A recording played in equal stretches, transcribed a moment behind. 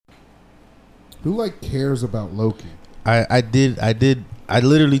Who like cares about Loki? I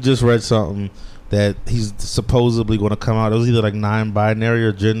literally just read something that he's supposedly going to come out. It was either like non-binary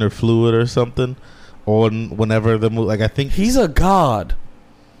or gender fluid or something. On whenever the movie, like I think he's a god,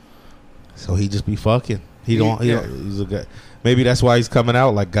 so he just be fucking. He's a guy. Maybe that's why he's coming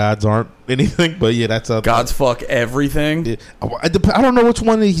out. Like gods aren't anything, but yeah, that's a gods fuck everything. Yeah. I don't know which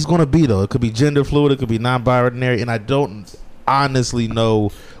one he's going to be though. It could be gender fluid. It could be non-binary, and I don't honestly know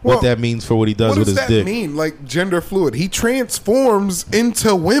what that means for what he does with his dick. What does that mean? Like gender fluid? He transforms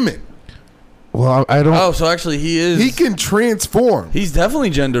into women. Well, I don't. Oh, so actually he is. He can transform. He's definitely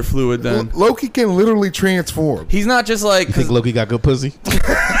gender fluid then. Loki can literally transform. He's not just like. You think Loki got good pussy?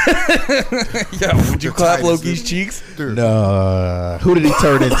 Yeah, would you clap Loki's cheeks? Dude. No. Who did he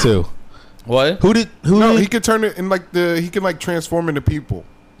turn into? What? He could turn it in he can like transform into people.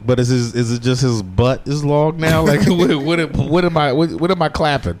 But is it just his butt is long now? Like what am I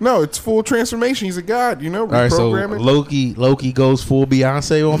clapping? No, it's full transformation. He's a god, All right, so Loki goes full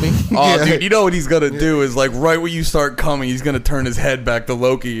Beyonce on me. Oh, yeah. Dude, you know what he's gonna do is like right when you start coming, he's gonna turn his head back to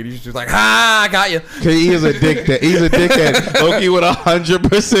Loki, and he's just like, "Ha, I got you." He is a dickhead. He's a dickhead. Loki would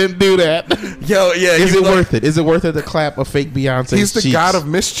 100% do that. Yo, yeah. Is it worth it? Is it worth it to clap a fake Beyonce? He's the god of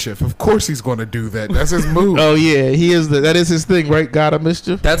mischief. Of course, he's going to do that. That's his move. Oh yeah, he is. That is his thing, right? God of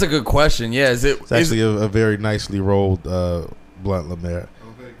mischief. That's a good question. Yeah, it's actually a very nicely rolled blunt, Lemaire.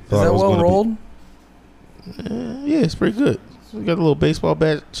 Is that well rolled? Yeah, it's pretty good. So we got a little baseball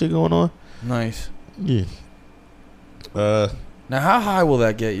bat shit going on. Nice. Yeah. Now, how high will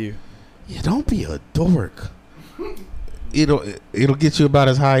that get you? Yeah, don't be a dork. It'll get you about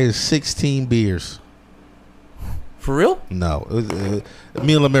as high as 16 beers. For real? No.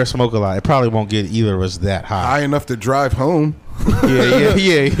 Me and Lemaire smoke a lot. It probably won't get either of us that high. High enough to drive home.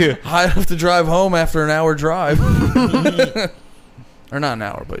 Yeah. High enough to drive home after an hour drive. Or not an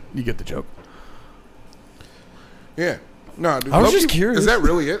hour, but you get the joke. Yeah. No, dude, I was just curious. Is that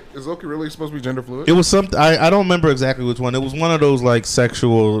really it? Is Loki really supposed to be gender fluid? It was something. I don't remember exactly which one. It was one of those like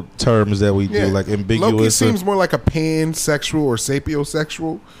sexual terms that we do, like ambiguous. Loki seems more like a pansexual or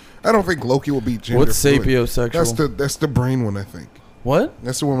sapiosexual. I don't think Loki will be gender What's fluid. sapiosexual? That's the brain one, I think. What?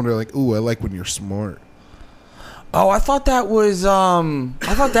 That's the one where they're like, ooh, I like when you're smart. Oh, I thought that was pansexual.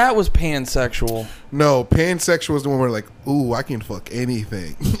 No, pansexual is the one where like, ooh, I can fuck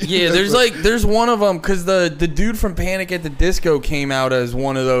anything. Yeah, there's one of them because the dude from Panic at the Disco came out as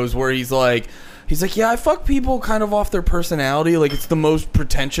one of those where he's like, yeah, I fuck people kind of off their personality. Like it's the most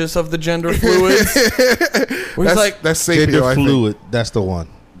pretentious of the gender fluids. That's sapio, gender fluid. That's the one.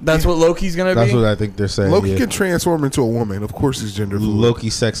 That's what Loki's gonna be. That's what I think they're saying. Loki can transform into a woman. Of course, he's gender fluid.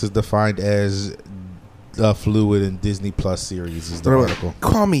 Loki's sex is defined as fluid in Disney Plus series. Is the article?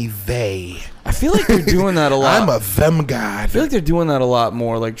 Call me they. I feel like they're doing that a lot. I'm a them guy. I feel like they're doing that a lot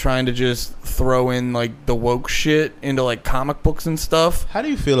more, like trying to just throw in like the woke shit into like comic books and stuff. How do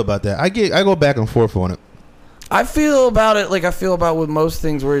you feel about that? I go back and forth on it. I feel about it like I feel about with most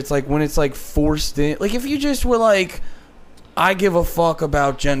things where it's like when it's like forced in. Like if you just were like, I give a fuck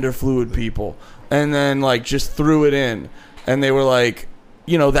about gender fluid people, and then like just threw it in, and they were like,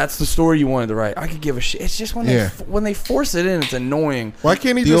 you know, that's the story you wanted to write. I could give a shit. It's just when they force it in, it's annoying. Why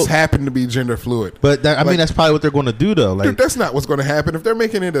can't he just happen to be gender fluid? But I mean, that's probably what they're going to do, though. Like, dude, that's not what's going to happen. If they're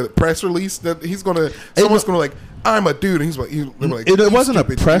making it a press release, that someone's going to like, I'm a dude, and he's like, it wasn't a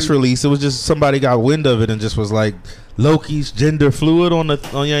press release. It was just somebody got wind of it and just was like, Loki's gender fluid on you know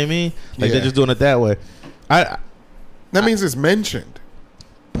what I mean? Like they're just doing it that way. That means it's mentioned.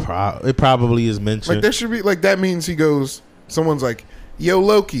 It probably is mentioned. Like there should be like that means he goes. Someone's like, "Yo,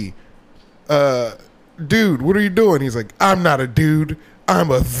 Loki, dude, what are you doing?" He's like, "I'm not a dude.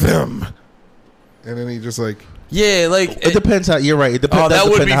 I'm a them." And then he just like, yeah, like it depends how. You're right. It depends. That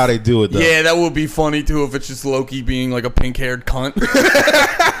depends on how they do it, though. Yeah, that would be funny too if it's just Loki being like a pink-haired cunt.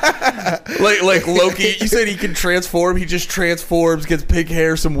 like Loki, you said he can transform. He just transforms, gets pink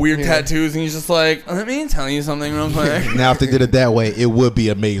hair, some weird tattoos, and he's just like, "Let me tell you something real quick." Now, if they did it that way, it would be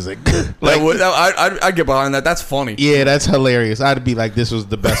amazing. I'd get behind that. That's funny. Yeah, that's hilarious. I'd be like, this was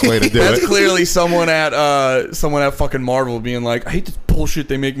the best way to do it. That's clearly someone at fucking Marvel being like, I hate this bullshit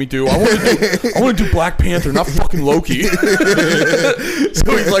they make me do. I want to do Black Panther, not fucking Loki.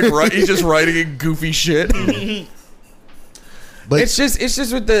 So he's like, he's just writing in goofy shit. But it's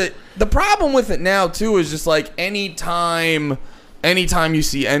just with the problem with it now too is just like anytime you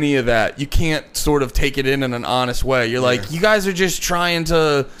see any of that, you can't sort of take it in an honest way. You're like, you guys are just trying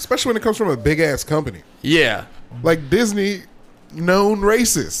to, especially when it comes from a big ass company. Yeah, like Disney, known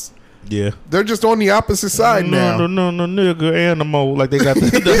racist. Yeah, they're just on the opposite side now. No, nigga, animal. Like they got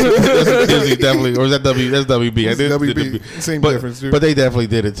that's Disney definitely, or is that WB? That's WB. It's WB. Same difference, dude. But they definitely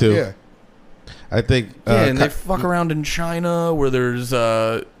did it too. Yeah. I think. Yeah, and they fuck around in China where there's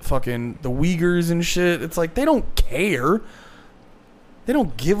fucking the Uyghurs and shit. It's like they don't care. They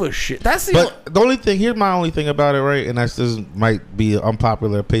don't give a shit. That's the the only thing. Here's my only thing about it, right? And that's just might be an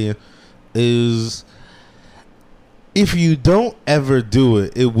unpopular opinion. Is if you don't ever do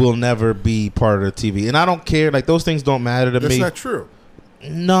it, it will never be part of the TV. And I don't care. Like those things don't matter to me. That's not true.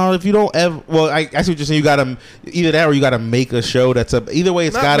 No, if you don't ever, well, I see what you're saying. You gotta either that or you gotta make a show that's a. Either way,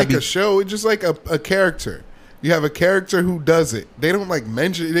 it's Not gotta like be a show. It's just like a character. You have a character who does it. They don't like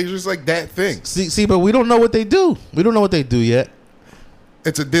mention it. They just like that thing. See, but we don't know what they do. We don't know what they do yet.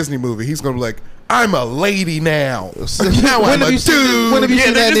 It's a Disney movie. He's gonna be like, I'm a lady now. Now I'm a dude. When have you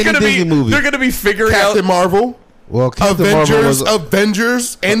seen that in a Disney movie? They're gonna be figuring Captain Marvel. Well, Captain Marvel was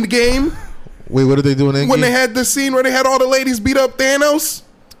Avengers Endgame. Wait, what did they do in Endgame? When they had the scene where they had all the ladies beat up Thanos.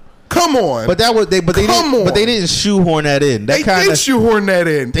 Come on. But that was they didn't shoehorn that in. They did shoehorn that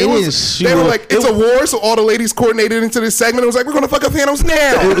in. They were like, it's a war, so all the ladies coordinated into this segment. It was like, we're gonna fuck up Thanos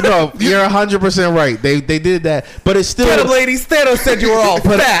now. No, you're 100% right. They did that, but it's still. Get him, ladies. Thanos said you were all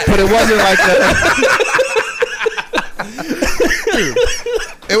fat, but it wasn't like that.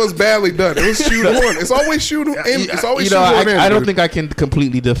 It was badly done. It was shoehorned. It's always shoehorned in. It's always shoehorned in. I don't think I can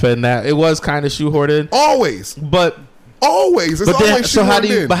completely defend that. It was kind of shoehorned in. Always. But always. It's always so how do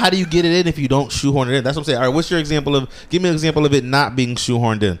you? in. But how do you get it in if you don't shoehorn it in? That's what I'm saying. All right, what's your example of? Give me an example of it not being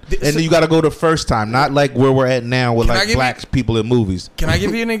shoehorned in. And then you got to go the first time, not like where we're at now with like black people in movies. Can I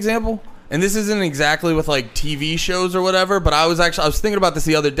give you an example? And this isn't exactly with like TV shows or whatever, but I was thinking about this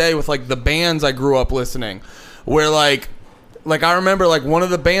the other day with like the bands I grew up listening, where like I remember like one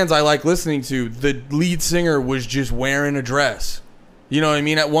of the bands I like listening to, the lead singer was just wearing a dress. You know what I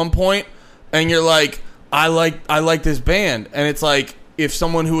mean? At one point, and you're like, I like this band, and it's like if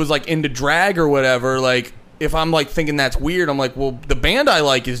someone who was like into drag or whatever, like if I'm like thinking that's weird, I'm like, well, the band I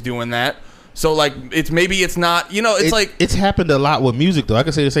like is doing that. So like it's not, you know, it's happened a lot with music though. I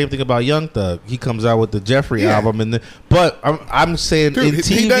can say the same thing about Young Thug. He comes out with the Jeffrey album, but I'm saying in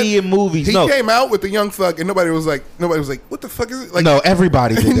TV and movies, he came out with the Young Thug, and nobody was like, what the fuck is it? Like, no,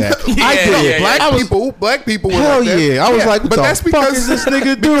 everybody did that. I did. Black people were hell like that. yeah. I was like, but that's because this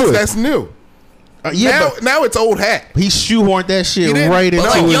nigga doing? That's new. Now it's old hat. He shoehorned that shit right into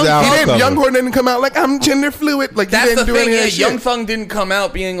his album. Young Thug didn't come out like I'm gender fluid. Like that's he didn't the do thing. any of Yeah, that Young shit. Thug didn't come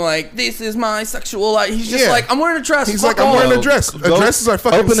out being like, "This is my sexual life." He's just like, "I'm wearing a dress." He's like, "I'm wearing a dress." Dresses are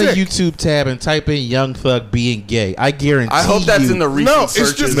fucking Open sick. a YouTube tab and type in Young Thug being gay. I guarantee. I hope that's in the recent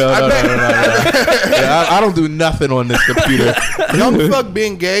searches. It's just No. I don't do nothing on this computer. Young Thug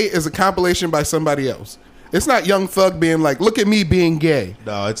being gay is a compilation by somebody else. It's not Young Thug being like, look at me being gay.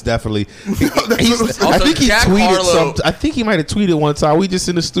 No, it's definitely. I think he tweeted something. I think he might have tweeted one time. We just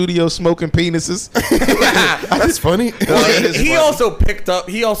in the studio smoking penises. That's funny. He also picked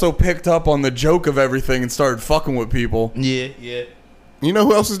up on the joke of everything and started fucking with people. Yeah. You know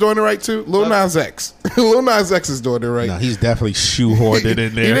who else is doing it right too? Lil Nas X. Lil Nas X is doing it right. No, he's definitely shoehorned it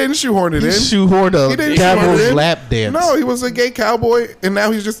in there. He didn't shoehorn it in. He shoehorned a devil's lap dance. No, he was a gay cowboy, and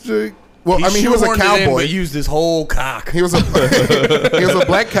now he's just a. Well, He he was a cowboy. in, but used his whole cock. He was a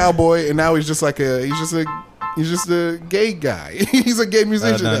black cowboy, and now he's just a gay guy. He's a gay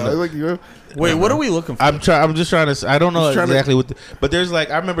musician now. Like, Wait, what are we looking for? I'm just trying to. I don't know exactly what. But there's like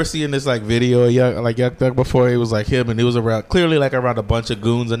I remember seeing this like video of Young Thug before. It was like him, and he was around a bunch of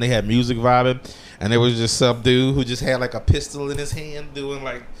goons, and they had music vibing, and there was just some dude who just had like a pistol in his hand doing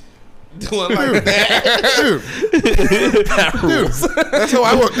like that. Dude, that's how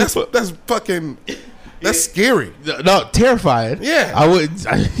I work. That's fucking. That's scary. No, terrifying. Yeah, I would.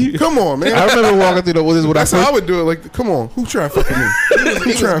 Come on, man. I remember walking through the. That's how I would do it. Like, come on, who trying to fuck me?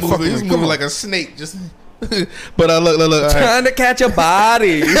 Who trying to fuck me? He's moving like a snake, just. But look. Trying to catch a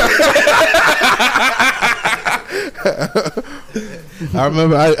body. I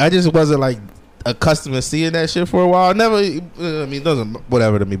remember. I just wasn't like accustomed to seeing that shit for a while. Never. I mean, it doesn't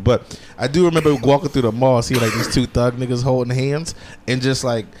whatever to me. But I do remember walking through the mall, seeing like these two thug niggas holding hands, and just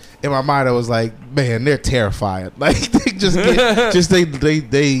like in my mind, I was like, man, they're terrifying. Like they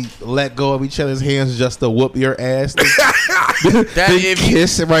they let go of each other's hands just to whoop your ass. They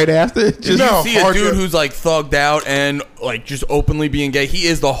kiss right after. If you see a dude who's like thugged out and like just openly being gay, he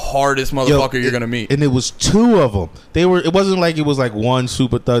is the hardest motherfucker you're gonna meet. And it was two of them. It wasn't like it was like one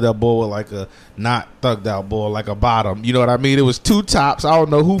super thugged out boy with like a not thugged out boy, like a bottom. You know what I mean? It was two tops. I don't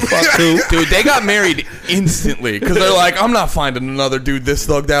know who fucked who. Dude, they got married instantly because they're like, I'm not finding another dude this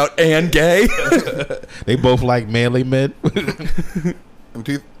thugged out and gay. They both like manly men.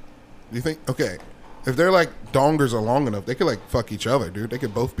 Do you think? Okay, if they're like dongers are long enough, they could like fuck each other, dude. They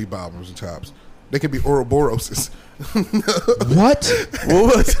could both be bottoms and tops. They could be Ouroboroses. What?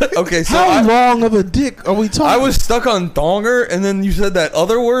 Okay, so How long of a dick are we talking? I was stuck on donger, and then you said that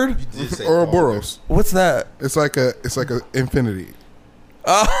other word. Ouroboros. What's that? It's like a infinity.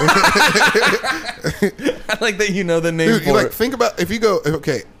 I like that you know the name. Dude, for like it. think about if you go.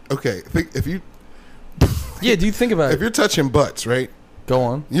 Okay. Think if you. Yeah, do you think about If it? you're touching butts, right? Go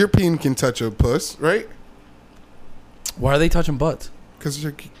on. Your peen can touch a puss, right? Why are they touching butts? Because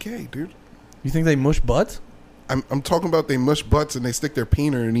you're gay, dude. You think they mush butts? I'm talking about they mush butts and they stick their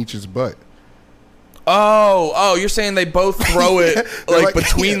peener in each's butt. Oh, you're saying they both throw it like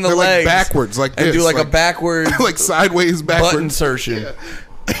between the they're legs, like backwards, like and this, do like a backwards, like sideways backwards butt insertion.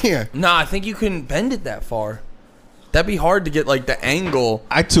 Yeah. Nah, I think you couldn't bend it that far. That'd be hard to get like the angle.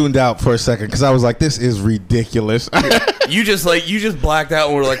 I tuned out for a second because I was like, "This is ridiculous." You just blacked out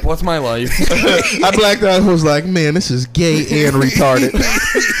and were like, "What's my life?" I blacked out and was like, "Man, this is gay and retarded."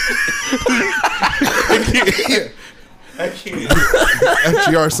 I can't.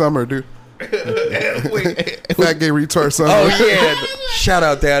 FGR Summer, dude. Fat gay retard Summer. Oh yeah! Shout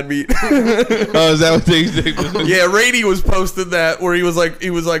out Dad Meat. Oh, is that what they think? Yeah, Rady was posted that where he was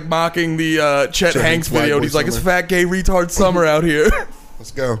like mocking the Chet Hanks video. And he's like, "It's fat gay retard summer out here."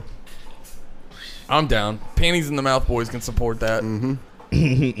 Let's go. I'm down. Panties in the mouth boys can support that.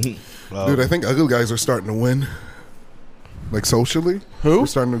 Dude, I think ugly guys are starting to win. Like socially, Who? we're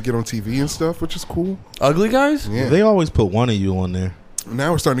starting to get on TV and stuff, which is cool. Ugly guys? Yeah. They always put one of you on there.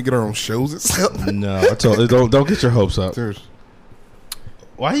 Now we're starting to get our own shows and stuff. No, I told don't get your hopes up. Dude,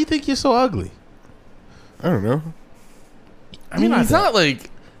 Why do you think you're so ugly? I don't know. I mean, he's not like.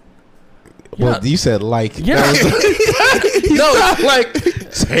 Well, you said like. Yeah. He's not like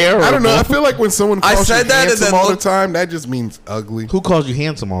terrible. I don't know. I feel like when someone calls I said you that and handsome then all the look- time, that just means ugly. Who calls you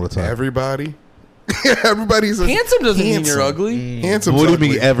handsome all the time? Everybody. Everybody's Handsome doesn't mean you're handsome. ugly. Handsome's What do you ugly.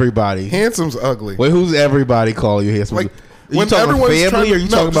 mean everybody? Handsome's ugly. Wait, who's everybody calling you handsome? Like you when talking everyone's family, trying or you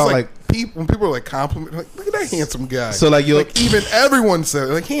no, talking just about like people? When people are like compliment, like look at that handsome guy. So, like, you'll- like even everyone says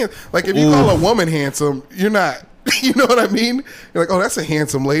like like if you call a woman handsome, you're not. You know what I mean? You're like, oh, that's a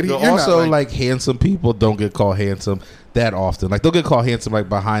handsome lady. You're You're also not like handsome people don't get called handsome that often. Like they'll get called handsome like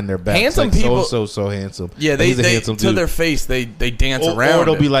behind their back. Handsome like, people- so handsome. Yeah, Like, he's a they handsome to dude. their face they dance Or around.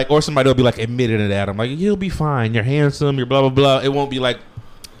 it'll it. be like, or somebody will be like admitting it at him, like you'll be fine. You're handsome. You're blah blah blah. It won't be like,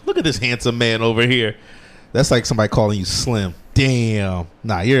 look at this handsome man over here. That's like somebody calling you slim. Damn.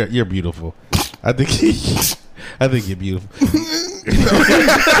 Nah, you're beautiful. I think you're beautiful.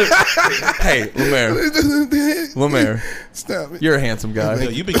 Hey, Lemaire, Stop it. you're a handsome guy. Yo,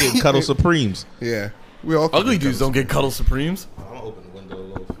 you've been getting Cuddle Supremes. Yeah, we all Ugly dudes don't get Cuddle Supremes. I'm gonna open the window a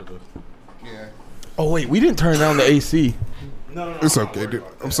little for the. Yeah, Oh wait, we didn't turn down the AC. No. it's okay, dude.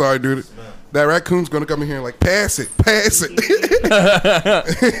 I'm sorry, dude. That raccoon's gonna come in here and like pass it.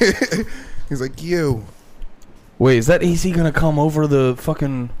 He's like, yo, Wait, is that AC gonna come over the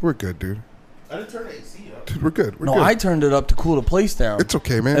fucking? we're good, dude. I didn't turn the AC up. Dude, we're good. We're No, good. I turned it up to cool the place down. It's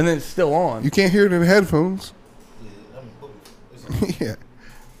okay, man. And then it's still on. You can't hear it in the headphones. Yeah.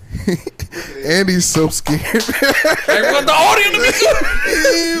 Andy's so scared. I want the audio to be.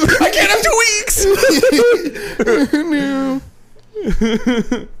 I can't have 2 weeks. No.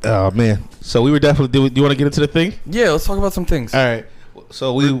 Oh man. So we were definitely. Do you want to get into the thing? Yeah, let's talk about some things. All right.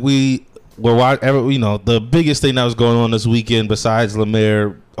 So we were watching. You know, the biggest thing that was going on this weekend, besides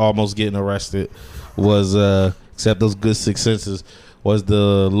Lemaire almost getting arrested, was except those good six senses, was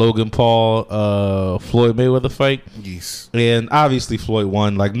the Logan Paul Floyd Mayweather fight. Yes. And obviously Floyd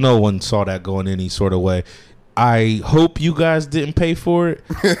won. Like no one saw that going any sort of way. I hope you guys didn't pay for it.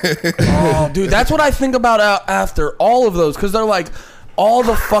 Oh, dude, that's what I think about after all of those, because they're like all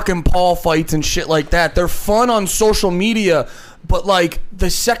the fucking Paul fights and shit like that. They're fun on social media, but like the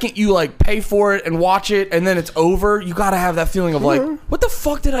second you like pay for it and watch it and then it's over, you gotta have that feeling of like, what the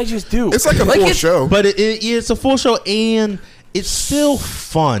fuck did I just do? It's like a full show. But it's a full show and it's still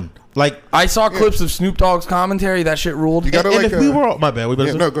fun. Like I saw clips of Snoop Dogg's commentary. That shit ruled. You gotta and like if we were all, my bad. We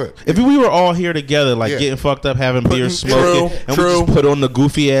better no, go ahead. If we were all here together, like Yeah. getting fucked up, having beer, True, smoking, and we just put on the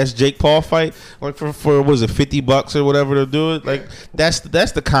goofy ass Jake Paul fight, like for what was it, $50 or whatever to do it, like that's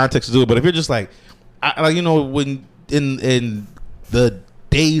the context to do it. But if you're just like you know, when in the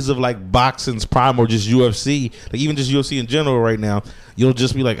days of like boxing's prime or just UFC, like even just UFC in general right now, you'll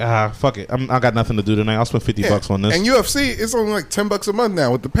just be like, fuck it, I got nothing to do tonight. I'll spend $50 on this. And UFC, it's only like $10 a month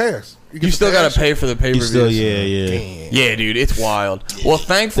now with the pass. You still gotta pay for the pay per You still, view. Yeah, dude, it's wild. Well,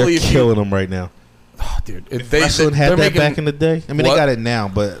 thankfully, they're killing them right now. dude, Wrestling had that back in the day. I mean, What? they got it now,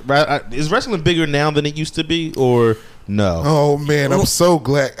 but is wrestling bigger now than it used to be, or No. Oh man, I'm so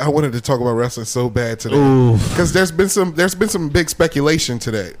glad. I wanted to talk about wrestling so bad today because there's been some big speculation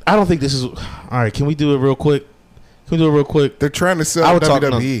today. I don't think this is all right. Can we do it real quick? They're trying to sell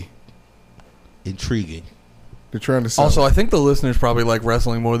WWE. Intriguing. They're trying to sell. Also, I think the listeners probably like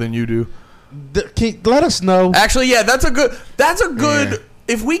wrestling more than you do. Let us know. Actually, yeah, that's a good. Yeah.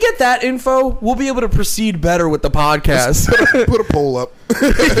 If we get that info, we'll be able to proceed better with the podcast. Put a poll up.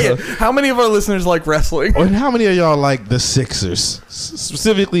 Yeah. How many of our listeners like wrestling? And how many of y'all like the Sixers?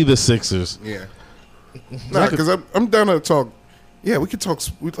 Specifically the Sixers. Yeah. Nah, because I'm down to talk. Yeah, we could talk.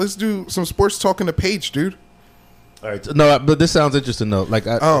 Let's do some sports talking to Paige, dude. All right. No, but this sounds interesting though.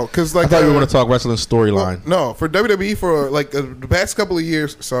 Because I thought you were going to talk wrestling storyline. No, for WWE for like the past couple of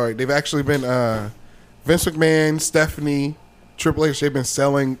years. Sorry, they've actually been Vince McMahon, Stephanie, Triple H. They've been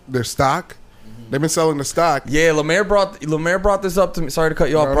selling their stock. They've been selling the stock. Yeah, Lemaire brought this up to me. Sorry to cut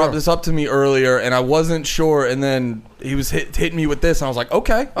you off. Brought this up to me earlier, and I wasn't sure. And then he was hitting me with this, and I was like,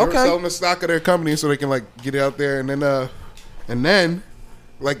 okay. They're selling the stock of their company so they can like get it out there, and then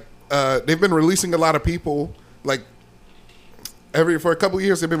they've been releasing a lot of people like. For a couple of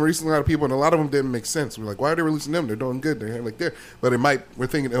years, they've been releasing a lot of people, and a lot of them didn't make sense. We're like, why are they releasing them? They're doing good. They're like there, but we're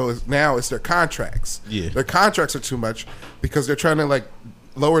thinking, now it's their contracts. Yeah, their contracts are too much because they're trying to like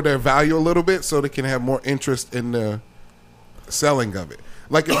lower their value a little bit so they can have more interest in the selling of it.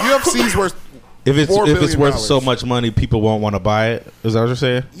 Like if UFC's worth. If it's worth so much money, people won't want to buy it. Is that what you're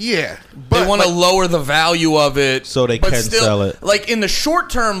saying? Yeah, but they want to lower the value of it so they can sell it. Like in the short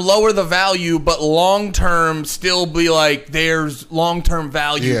term, lower the value, but long term, still be like there's long term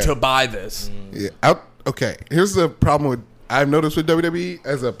value to buy this. Yeah. Okay. Here's the problem I've noticed with WWE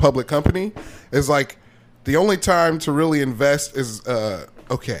as a public company is like the only time to really invest is you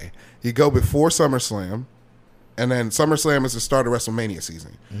go before SummerSlam. And then SummerSlam is the start of WrestleMania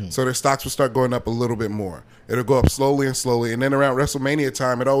season. So their stocks will start going up a little bit more. It'll go up slowly and slowly. And then around WrestleMania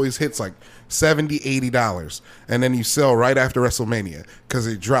time, it always hits like $70, $80. And then you sell right after WrestleMania because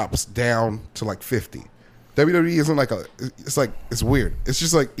it drops down to like $50. WWE isn't it's weird. It's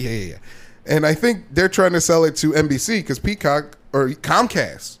just like, yeah. And I think they're trying to sell it to NBC because Peacock or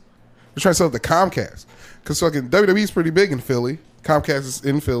Comcast. They're trying to sell it to Comcast because fucking WWE's pretty big in Philly. Comcast is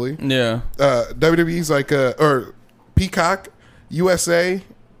in Philly. Yeah. WWE's or Peacock, USA.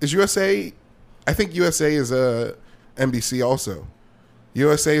 Is USA? I think USA is NBC also.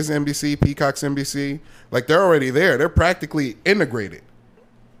 USA is NBC, Peacock's NBC. Like they're already there. They're practically integrated.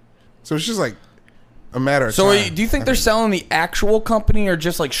 So it's just like a matter of time. So do you think they're selling the actual company or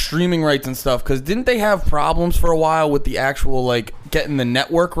just like streaming rights and stuff? Because didn't they have problems for a while with the actual like getting the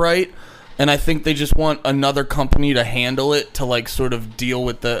network right? And I think they just want another company to handle it to like sort of deal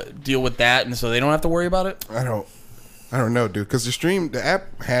with that, and so they don't have to worry about it. I don't know, dude. Because the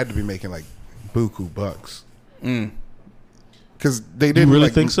app had to be making like buku bucks. Because they didn't. You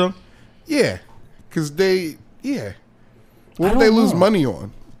really think so? Yeah. Because what would they lose money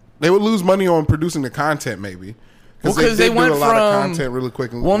on? They would lose money on producing the content, maybe. Because they went a lot of content really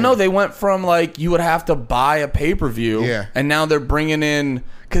quick. Well, no, they went from like you would have to buy a pay-per-view, and now they're bringing in.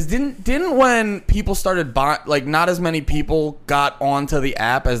 Because didn't when people started buying, like not as many people got onto the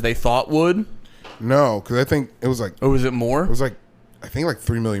app as they thought would. No, because I think it was like. Or was it more? It was like, I think like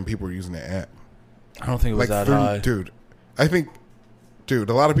 3 million people were using the app. I don't think it was that high, dude. I think, a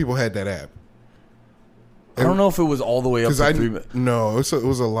lot of people had that app. I don't know if it was all the way up to 3 million. No, it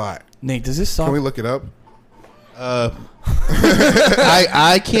was a lot. Nate, does this suck? Can we look it up? I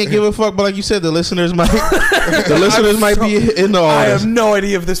can't give a fuck, but like you said, the listeners might be into all I this. have no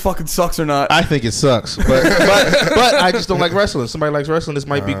idea if this fucking sucks or not. I think it sucks, but I just don't like wrestling. Somebody likes wrestling, this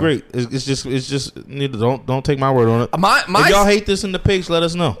might be great. It's just don't take my word on it. If y'all hate this in the page, let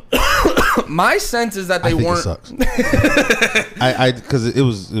us know. My sense is that they weren't. It sucks. Because it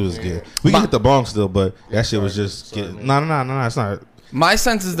was good. We can hit the bong still, but that shit was just no. It's not. My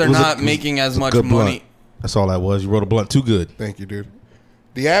sense is they're not making as much money. Blunt. That's all that was. You wrote a blunt too good. Thank you, dude.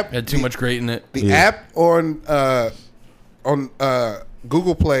 The app had too much great in it. The app on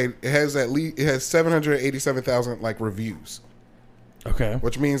Google Play it has 787,000 like reviews. Okay,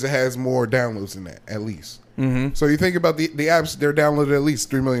 which means it has more downloads than that at least. Mm-hmm. So you think about the apps, they're downloaded at least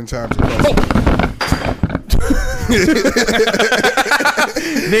 3 million times.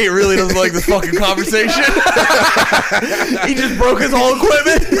 Nate really doesn't like this fucking conversation. He just broke his whole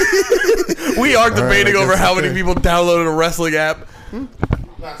equipment. We are debating over how many people downloaded a wrestling app.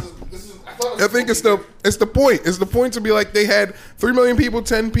 I think it's the point. It's the point to be like they had 3 million people,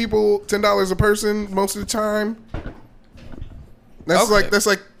 $10 a person most of the time. That's like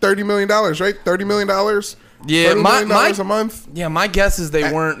 $30 million, right? $30 million Yeah, $30 million a month. Yeah, my guess is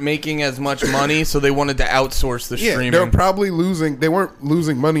they weren't making as much money, so they wanted to outsource the streaming. They were probably losing. They weren't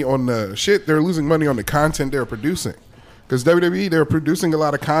losing money on the shit. They were losing money on the content they were producing. Because WWE, they were producing a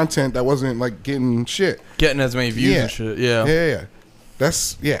lot of content that wasn't like getting as many views and shit. Yeah.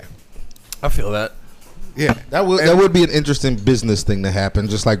 That's I feel that. Yeah, that would be an interesting business thing to happen.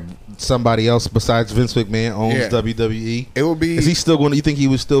 Just like somebody else besides Vince McMahon owns WWE. It will be. Is he still going? You think he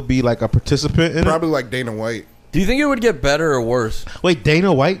would still be like a participant in probably it? like Dana White. Do you think it would get better or worse? Wait,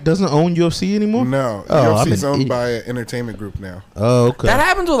 Dana White doesn't own UFC anymore? No, UFC's owned by an entertainment group now. Oh, okay. That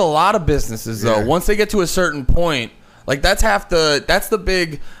happens with a lot of businesses though. Once they get to a certain point. Like that's the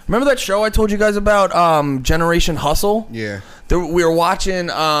big. Remember that show I told you guys about, Generation Hustle? Yeah. We were watching.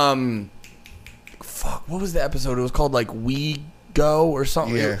 Fuck, what was the episode? It was called like We Go or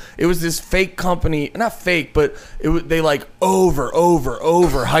something. Yeah. It was this fake company, not fake, but they like over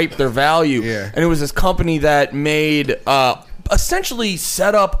hyped their value. Yeah. And it was this company that made essentially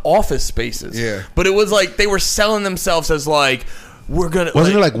set up office spaces. Yeah. But it was like they were selling themselves as like. Wasn't it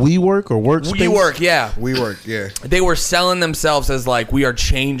like WeWork or Workspace? WeWork, yeah. WeWork, yeah. They were selling themselves as like, we are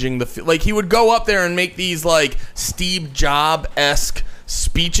changing the... Like, he would go up there and make these like Steve Jobs-esque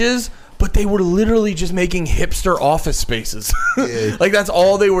speeches, but they were literally just making hipster office spaces. Yeah. Like, that's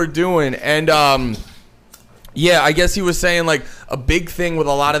all they were doing. And, yeah, I guess he was saying like a big thing with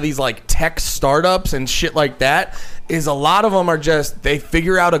a lot of these like tech startups and shit like that is a lot of them are just... They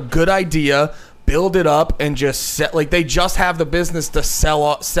figure out a good idea... build it up and just set like they just have the business to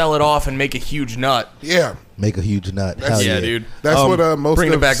sell it off and make a huge nut. Yeah, make a huge nut. Hell yeah, dude. That's what most bring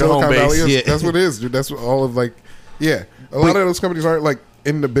of it back Silicon to home Valley base. is. Yeah. That's what it is, dude. That's what all of like. Yeah, a lot of those companies aren't like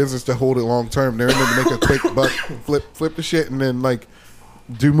in the business to hold it long term. They're in there to make a quick buck, flip the shit, and then like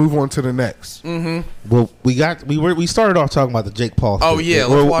move on to the next. Mm-hmm. Well, we started off talking about the Jake Paul. Oh thing.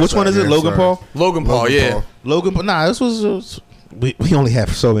 yeah, which one is it? Logan Paul. Logan Paul. Yeah. Logan Paul. Nah, this was. We only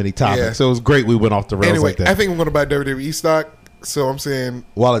have so many topics, so it was great we went off the rails anyway, like that. I think I'm going to buy WWE stock, so I'm saying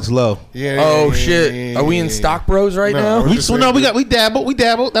while it's low. Yeah. Oh shit! Are we in stock bros right now? We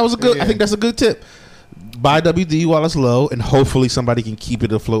dabbled. That was a good. I think that's a good tip. Buy WD while it's low, and hopefully somebody can keep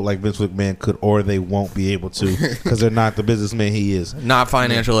it afloat like Vince McMahon could, or they won't be able to because they're not the businessman he is. Not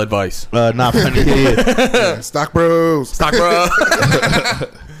financial advice. Not financial. Stock bros. Stock bros.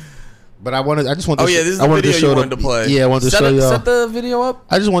 But I just want. Oh yeah, this is the video you wanted to play. Yeah, I wanted to show y'all. Set the video up.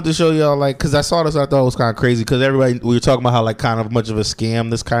 I just wanted to show y'all, like, because I saw this, and I thought it was kind of crazy. Because we were talking about how like kind of much of a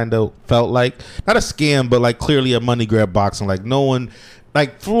scam this kind of felt like. Not a scam, but like clearly a money grab boxing. Like no one,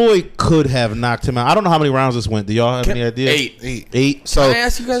 like Floyd could have knocked him out. I don't know how many rounds this went. Do y'all have any idea? 8. So can I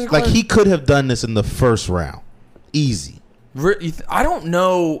ask you guys a question? Like he could have done this in the first round, easy. I don't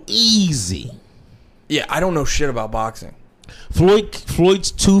know. Easy. Yeah, I don't know shit about boxing.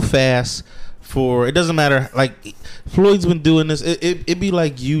 Floyd's too fast. It doesn't matter. Like Floyd's been doing this. It'd be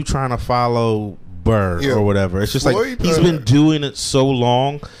like you trying to follow Bird or whatever. It's just Floyd, like he's been doing it so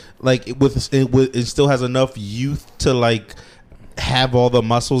long. Like it still has enough youth to like have all the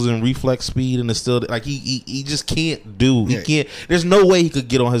muscles and reflex speed, and it's still like he just can't do. He can't. There's no way he could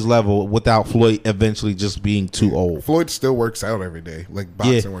get on his level without Floyd eventually just being too old. Floyd still works out every day, like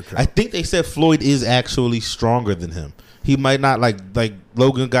boxing works out. I think they said Floyd is actually stronger than him. He might not like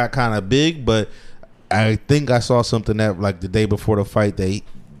Logan got kind of big, but I think I saw something that like the day before the fight they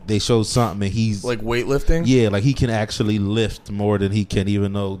showed something and he's like weightlifting. Yeah, like he can actually lift more than he can,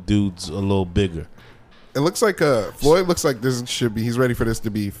 even though dude's a little bigger. It looks like Floyd looks like this should be. He's ready for this to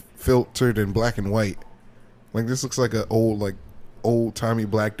be filtered in black and white. Like this looks like an old timey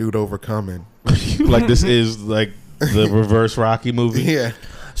black dude overcoming. Like this is like the reverse Rocky movie. Yeah.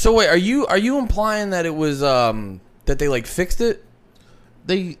 So wait, are you implying that it was that they like fixed it?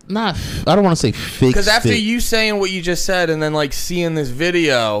 I don't want to say fixed it. Because after you saying what you just said and then like seeing this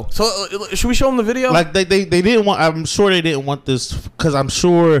video, so should we show them the video? Like they didn't want. I'm sure they didn't want this because I'm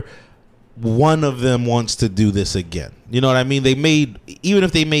sure one of them wants to do this again. You know what I mean? Even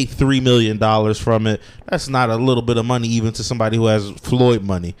if they made $3 million from it, that's not a little bit of money even to somebody who has Floyd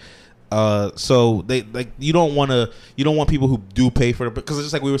money. So they like you don't want people who do pay for it because it's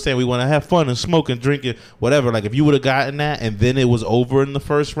just like we were saying, we want to have fun and smoke and drink and whatever. Like if you would have gotten that and then it was over in the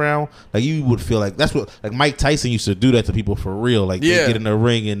first round, like you would feel like that's what like Mike Tyson used to do that to people for real. Like they get in the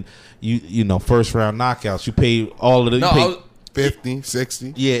ring and you know first round knockouts. You pay all of the 50,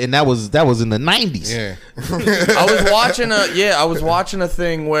 60. Yeah, and that was in the 90s. Yeah. I was watching a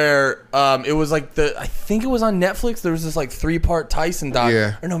thing where it was like I think it was on Netflix. There was this like 3-part Tyson doc.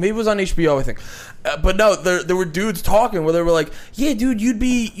 Yeah. Or no, maybe it was on HBO, I think. But no, there were dudes talking where they were like, yeah, dude, you'd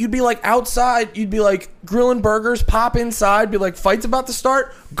be like outside, you'd be like grilling burgers, pop inside, be like, fight's about to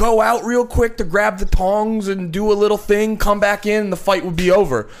start, go out real quick to grab the tongs and do a little thing, come back in, and the fight would be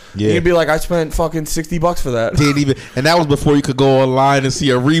over. Yeah. And you'd be like, I spent fucking $60 for that. And that was before you could go online and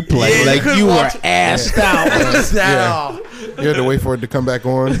see a replay. Yeah, like you were assed out. Yeah. You had to wait for it to come back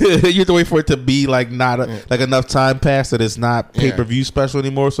on. You have to wait for it to be like like enough time passed that it's not pay-per-view special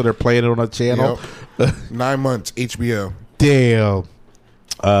anymore, so they're playing it on a channel. Yep. 9 months HBO. Damn.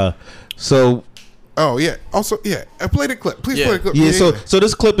 So. Oh yeah. Also yeah. I played a clip. Please play a clip. Yeah. So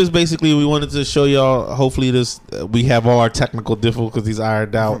this clip is basically we wanted to show y'all. Hopefully we have all our technical difficulties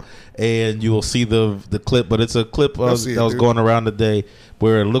ironed out, and you will see the clip. But it's a clip that was going around today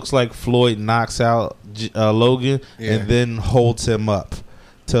where it looks like Floyd knocks out Logan and then holds him up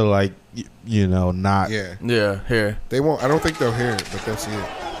to like not. Yeah. Here they won't. I don't think they'll hear it, but they'll see it.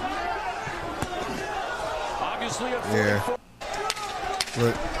 Yeah.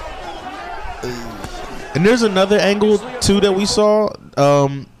 But. And there's another angle too that we saw.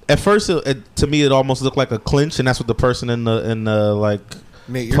 At first, to me, it almost looked like a clinch, and that's what the person in the like.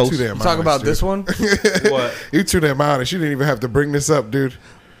 Nate, you're too damn honest. Talk about dude. This one. What? You're too damn honest. You didn't even have to bring this up, dude.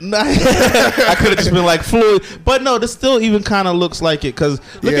 I could have just been like Floyd, but no, this still even kind of looks like it because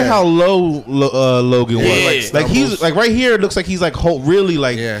look at how low Logan was. Like he's like right here. It looks like he's like really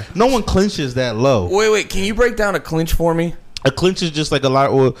like no one clinches that low. Wait, can you break down a clinch for me? A clinch is just like a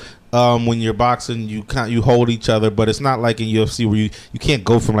lot. When you're boxing, you hold each other, but it's not like in UFC where you can't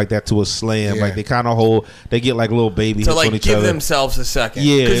go from like that to a slam. Like they kind of hold. They get like little baby hits on each other. To like give themselves a second.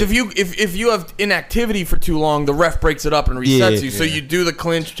 Yeah. Because if you have inactivity for too long, the ref breaks it up and resets you. So you do the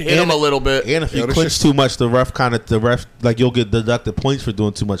clinch, hit him a little bit. And if you clinch too much, the ref like you'll get deducted points for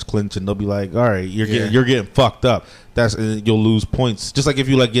doing too much clinch, and they'll be like, all right, you're getting fucked up. You'll lose points. Just like if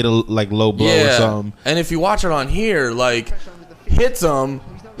you like get a like low blow or something. And if you watch it on here, like hits him.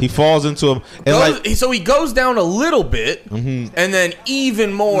 He falls into him, and so he goes down a little bit, and then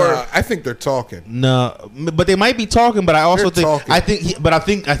even more. Nah, I think they're talking. No, but they might be talking. But I also I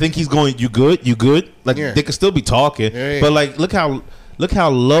think he's going. You good? Like they could still be talking. But like, look how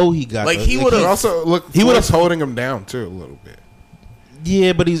low he got. Like he would have also he would have holding him down too a little bit.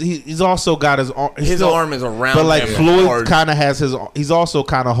 Yeah, but he's also got his arm. His arm is around. But like him Floyd kind of has his. He's also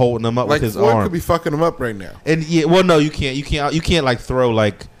kind of holding him up like with his Floyd arm. Could be fucking him up right now. And no, you can't like throw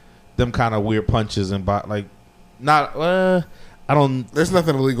like them kind of weird punches and like not. I don't. There's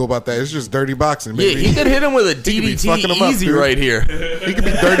nothing illegal about that. It's just dirty boxing. Baby. Yeah, he could hit him with a DDT easy right here. He could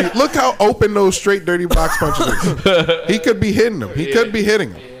be dirty. Look how open those straight dirty box punches is. He could be hitting him. He could be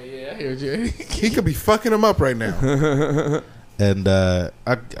hitting him. Yeah, I hear you. He could be fucking him up right now. And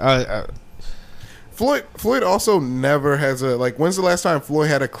Floyd also never has a like. When's the last time Floyd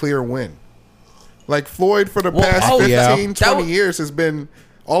had a clear win? Like Floyd for the past 20 years has been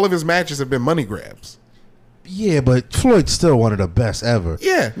all of his matches have been money grabs. Yeah, but Floyd's still one of the best ever.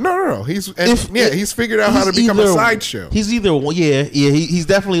 Yeah, no. He's figured out how to become a sideshow. He's he's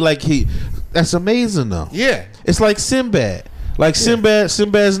definitely like that's amazing though. Yeah, it's like Sinbad. Like Sinbad's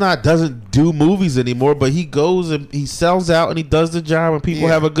doesn't do movies anymore, but he goes and he sells out and he does the job and people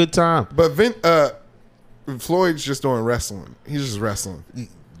have a good time. But Floyd's just doing wrestling. He's just wrestling.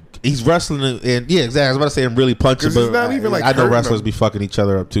 He's wrestling and exactly. I was about to say I'm really punching, but not even like I know wrestlers be fucking each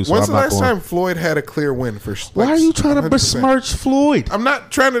other up too. So when's the last time Floyd had a clear win for? Why are you trying to besmirch Floyd? I'm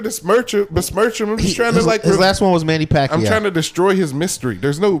not trying to besmirch him. I'm just trying to like. His last one was Manny Pacquiao. I'm trying to destroy his mystery.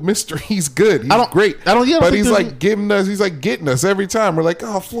 There's no mystery. He's good. He's great. But he's like giving us. He's like getting us every time. We're like,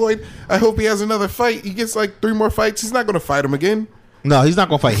 oh, Floyd. I hope he has another fight. He gets like 3 more fights. He's not going to fight him again. No, he's not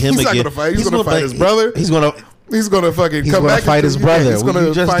going to fight him again. He's not going to fight. He's going to fight his brother. He's gonna fucking come back. Fight his brother. He's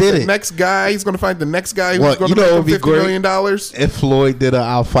gonna find the next guy. He's gonna find the next guy who's gonna make him $50 million. If Floyd did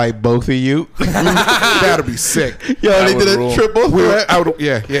I'll fight both of you. That'd be sick. Yo, they did a triple threat.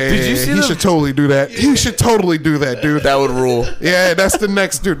 Did you see? He should totally do that. He should totally do that, dude. That would rule. Yeah, that's the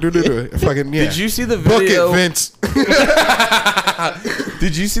next dude. Fucking Did you see the video? Book it, Vince.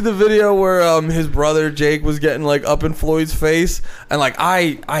 Did you see the video where his brother Jake was getting like up in Floyd's face and like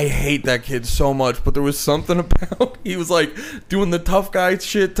I hate that kid so much, but there was something about he was like doing the tough guy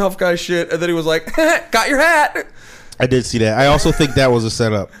shit, and then he was like, "Got your hat." I did see that. I also think that was a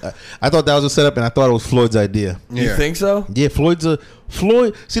setup. I thought that was a setup, and I thought it was Floyd's idea. You think so? Yeah, Floyd's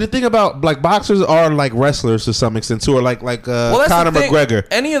Floyd. See, the thing about like boxers are like wrestlers to some extent too, or like Conor McGregor.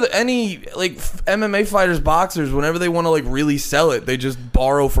 Any like MMA fighters, boxers, whenever they want to like really sell it, they just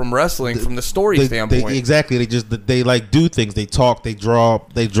borrow from wrestling from the story standpoint. Exactly. They like do things. They talk. They draw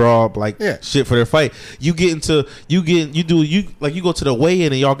like shit for their fight. You go to the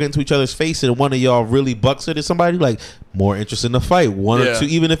weigh-in and y'all get into each other's face and one of y'all really bucks it at somebody, like more interest in the fight. One or two,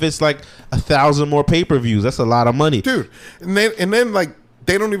 even if it's like 1,000 more pay-per-views, that's a lot of money, dude. And then like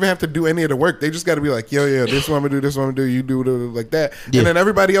they don't even have to do any of the work. They just got to be like, yo, this one I'm gonna do, this one I'm gonna do. You do it like that, and then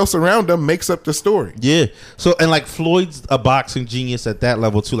everybody else around them makes up the story. Yeah. So and like Floyd's a boxing genius at that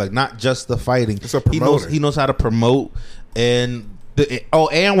level too. Like not just the fighting. It's a promoter. He knows how to promote. And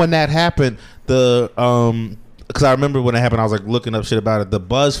and when that happened, because I remember when it happened, I was like looking up shit about it. The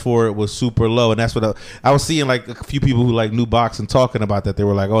buzz for it was super low, and that's what I was seeing. Like a few people who like knew boxing talking about that. They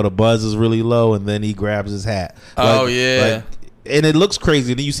were like, "Oh, the buzz is really low," and then he grabs his hat. And it looks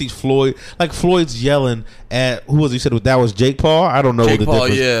crazy. And then you see Floyd, like Floyd's yelling at who was he said that was Jake Paul? I don't know Jake what the Paul,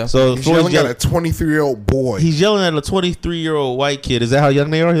 difference. yeah. So he's Floyd's yelling at a 23-year-old boy. He's yelling at a 23-year-old white kid. Is that how young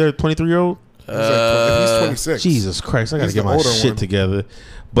they are? They're a 23-year-old. He's 26. Jesus Christ! I gotta He's get my shit together.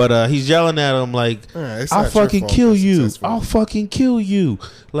 But he's yelling at him like, "I'll fucking kill you! I'll fucking kill you!"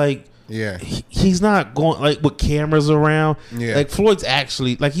 Like, yeah, he's not going like with cameras around. Yeah, like Floyd's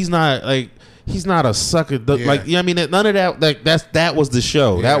actually like he's not a sucker. Like, you know what I mean? None of that. Like that was the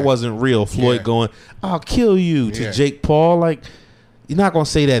show. Yeah. That wasn't real. Floyd going, "I'll kill you" to Jake Paul. Like, you're not gonna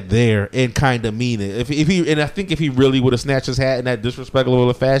say that there and kind of mean it. If he and I think if he really would have snatched his hat in that disrespectful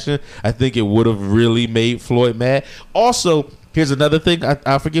of fashion, I think it would have really made Floyd mad. Also, here's another thing.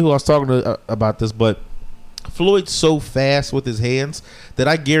 I forget who I was talking to about this, but Floyd's so fast with his hands that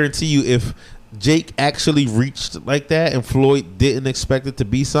I guarantee you, if Jake actually reached like that and Floyd didn't expect it to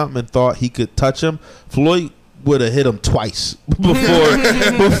be something and thought he could touch him, Floyd would have hit him twice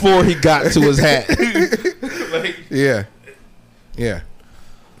before he got to his hat. Yeah.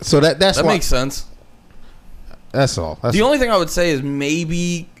 So that makes sense. That's all. The only thing I would say is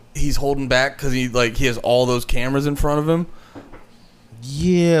maybe he's holding back because he has all those cameras in front of him.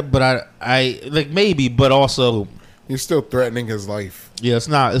 Yeah, but I like maybe, but also you're still threatening his life. Yeah, it's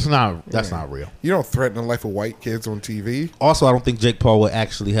not. That's not real. You don't threaten the life of white kids on TV. Also, I don't think Jake Paul would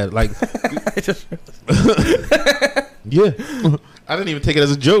actually have like. Yeah, I didn't even take it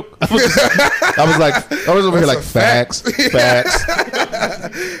as a joke. I was over here like facts.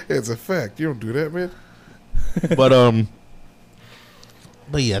 It's a fact. You don't do that, man.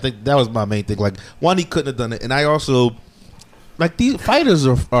 But yeah, I think that was my main thing. Like, one, he couldn't have done it, and I also like these fighters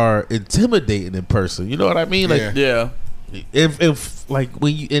are intimidating in person. You know what I mean? Like, yeah. If like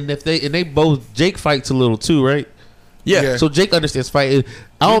when you if they both Jake fights a little too, right? Yeah. So Jake understands fighting.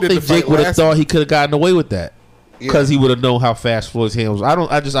 I don't think Jake would have thought he could have gotten away with that because he would have known how fast Floyd's hand was. I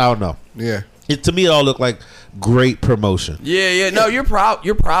don't know. Yeah. To me, it all looked like great promotion. Yeah. No, you're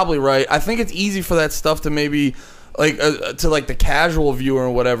probably right. I think it's easy for that stuff to maybe like to like the casual viewer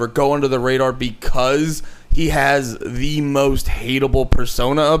or whatever go under the radar because he has the most hateable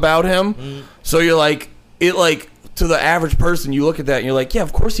persona about him. Mm. So you're like to the average person, you look at that and you're like, yeah,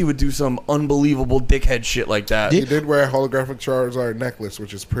 of course he would do some unbelievable dickhead shit like that. He did wear a holographic Charizard necklace,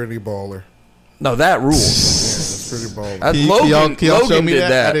 which is pretty baller. No, that rules. Yeah, that's pretty baller. Logan did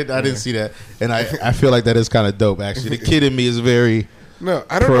that. I didn't see that, and I feel like that is kind of dope. Actually, the kid in me is very. No,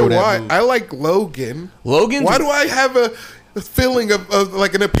 I don't know why. I like Logan. Why do I have a feeling of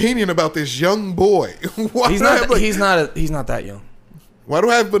like an opinion about this young boy? He's not that young. Why do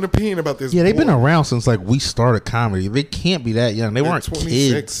I have an opinion about this? Yeah, they've been around since like we started comedy. They can't be that young. They weren't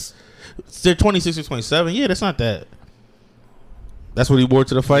 26. Kids. They're 26 or 27. Yeah, that's not that. That's what he wore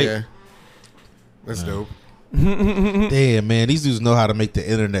to the fight. Yeah, that's dope. Damn, man, these dudes know how to make the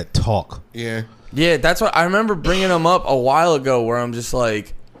internet talk. Yeah. Yeah, that's what I remember bringing them up a while ago. Where I'm just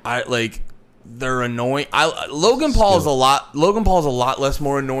like, they're annoying. Logan Paul is a lot less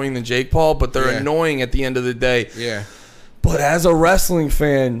more annoying than Jake Paul, but they're annoying at the end of the day. Yeah. But as a wrestling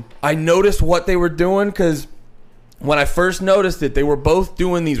fan, I noticed what they were doing because when I first noticed it, they were both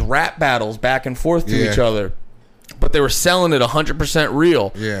doing these rap battles back and forth to each other. But they were selling it 100%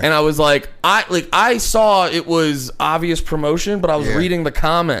 real. Yeah. And I was like, I saw it was obvious promotion, but I was reading the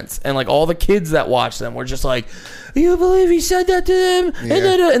comments and like all the kids that watched them were just like, you believe he said that to them?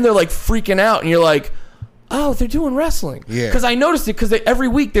 Yeah. And they're like freaking out. And you're like, oh, they're doing wrestling. Yeah. Because I noticed it because every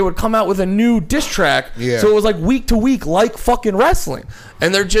week they would come out with a new diss track. Yeah. So it was like week to week like fucking wrestling.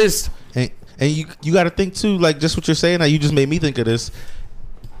 And they're just... And you got to think too, like just what you're saying, now you just made me think of this.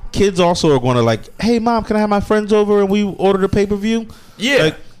 Kids also are going to like, hey, Mom, can I have my friends over and we order the pay-per-view? Yeah.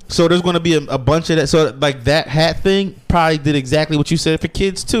 Like, So there's going to be a bunch of that. So like that hat thing probably did exactly what you said for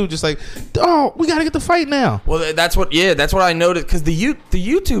kids too. Just like, oh, we got to get the fight now. Well, that's what I noticed, because the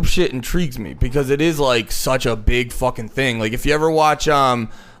YouTube shit intrigues me, because it is like such a big fucking thing. Like if you ever watch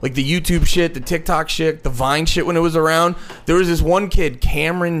like the YouTube shit, the TikTok shit, the Vine shit when it was around, there was this one kid,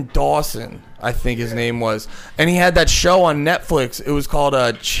 Cameron Dawson, I think his name was, and he had that show on Netflix. It was called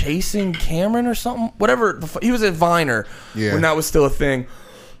Chasing Cameron or something, whatever. He was a Viner when that was still a thing.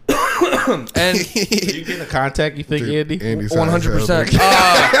 And Did you get a contact? You think, Andy?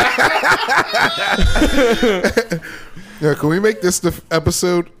 100%. Yeah, can we make this the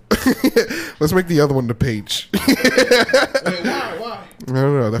episode? Let's make the other one the page. Wait, why? I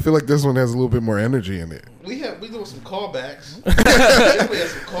don't know. I feel like this one has a little bit more energy in it. We doing some callbacks.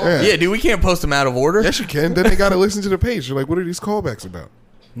 Yeah, dude, we can't post them out of order. Yes, you can. Then they got to listen to the page. You're like, what are these callbacks about?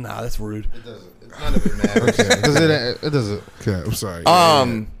 Nah, that's rude. It doesn't. None of it matters. It doesn't. Okay, I'm sorry.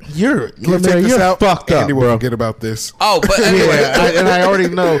 You're out? fucked up, Andy will bro. forget about this. Oh, but anyway, and I already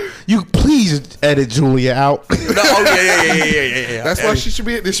know. You please edit Julia out. no, yeah. That's why she should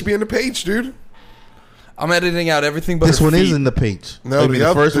be. This should be in the page, dude. I'm editing out everything but This her one feet. is in the page. No, Maybe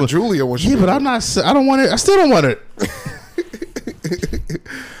the first the one. Julia one. Yeah, but I'm not. I don't want it. I still don't want it.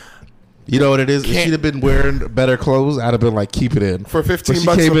 You know what it is? If she'd have been wearing better clothes, I'd have been like, keep it in. For 15 But she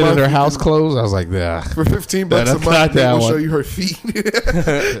bucks came a in month, her you house can- clothes. I was like, nah. For 15 bucks a that's not month, that we'll one. show you her feet.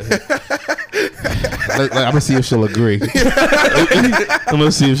 I'm gonna see if she'll agree. I'm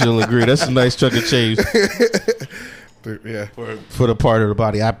gonna see if she'll agree. That's a nice chunk of change Dude, yeah. for the part of the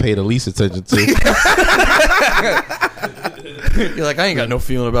body I pay the least attention to. You're like, I ain't got no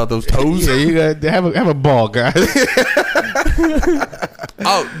feeling about those toes. Yeah, you got have a ball, guys.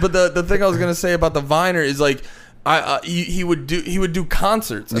 Oh, but the thing I was gonna say about the Viner is like, he would do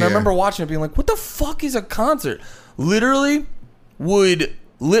concerts, and I Yeah. remember watching it, being like, what the fuck is a concert? Literally, would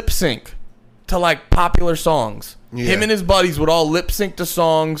lip sync to like popular songs. Yeah. Him and his buddies would all lip sync to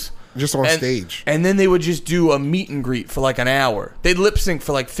songs. Just on stage. And then they would just do a meet and greet for like an hour. They'd lip sync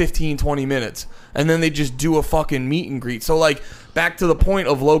for like 15, 20 minutes. And then they'd just do a fucking meet and greet. So like, back to the point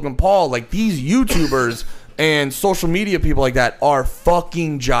of Logan Paul, like these YouTubers and social media people like that are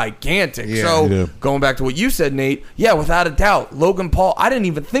fucking gigantic. Yeah. So Yeah. going back to what you said, Nate, yeah, without a doubt, Logan Paul, I didn't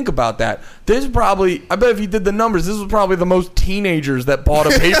even think about that. There's probably, I bet if you did the numbers, this was probably the most teenagers that bought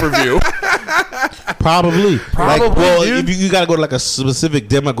a pay-per-view. Probably. Probably, Like, well, dude. if you gotta go to like a specific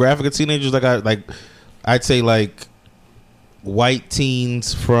demographic of teenagers, I'd say like white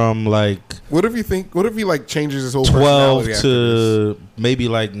teens from like What if he like changes his whole 12 personality after to maybe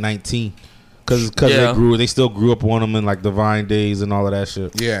like 19, because Yeah. they still grew up on them in like the Vine days and all of that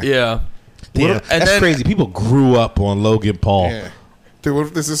shit. this? Yeah. Yeah. Damn, And that's then- crazy. People grew up on Logan Paul. Yeah. Dude, what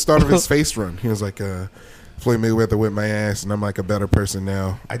if this is the start of his face run? He was like, Floyd Mayweather whipped my ass, and I'm like a better person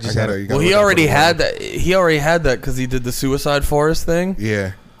now. I just gotta- had- you gotta Well, he look out already for the had world. that. He already had that because he did the Suicide Forest thing.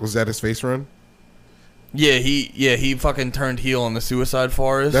 Yeah. Was that his face run? Yeah, he fucking turned heel on the Suicide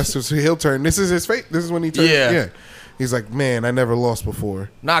Forest. That's just he'll turn. This is his face. This is when he turned. Yeah. Yeah. He's like, man, I never lost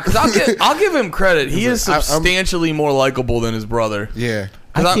before. Nah, because I'll give him credit. He is like, I'm- substantially more likable than his brother. Yeah.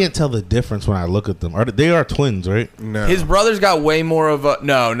 I 'Cause can't tell the difference when I look at them. They are twins, right? No. His brother's got way more of a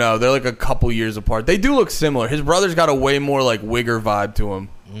no. They're like a couple years apart. They do look similar. His brother's got a way more like Wigger vibe to him.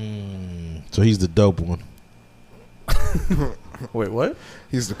 So he's the dope one. Wait, what?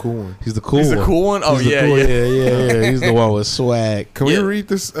 He's the cool one. He's the cool He's one. the cool one. Oh He's the yeah, cool- yeah. yeah. He's the one with swag. Can Yeah. we read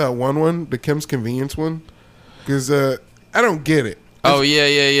this one, the Kim's Convenience one? Because I don't get it. Oh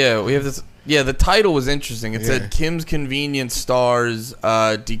yeah. We have this. Yeah, the title was interesting. It Yeah. said Kim's Convenience stars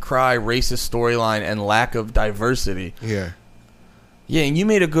decry racist storyline and lack of diversity. Yeah. Yeah, and you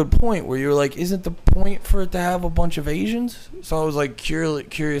made a good point where you were like, isn't the point for it to have a bunch of Asians? So I was like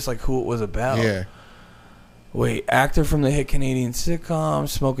curious like who it was about. Yeah. Wait, actor from the hit Canadian sitcom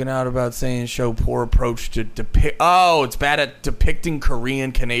smoking out about saying show poor approach to depict. Oh, it's bad at depicting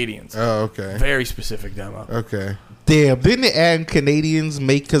Korean Canadians. Oh, okay. Very specific demo. Okay. Damn, didn't the ad Canadians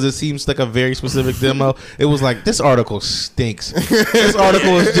make, because it seems like a very specific demo? It was like, this article stinks. This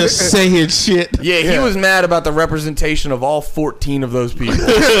article is just saying shit. Yeah, he was mad about the representation of all 14 of those people. Yeah.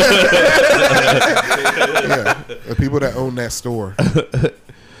 The people that own that store.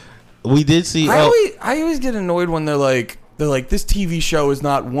 We did see. I always get annoyed when they're like this TV show is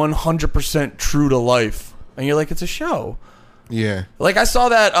not 100% true to life, and you're like, it's a show. Yeah. Like I saw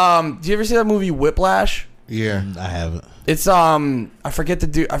that. Do you ever see that movie Whiplash? Yeah, I haven't. It's I forget the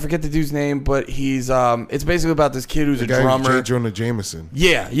dude's name, but he's it's basically about this kid who's the a guy drummer. J. Jonah Jameson.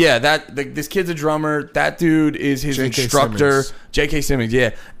 Yeah. This kid's a drummer. That dude is his J.K. instructor, Simmons. J.K. Simmons.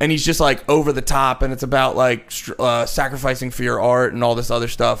 Yeah, and he's just like over the top, and it's about like sacrificing for your art and all this other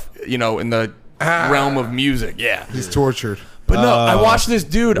stuff. You know, in the realm of music. Yeah, He's tortured. but no, I watched this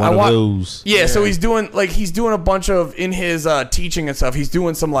dude. One of those. Yeah, so he's doing a bunch of in his teaching and stuff. He's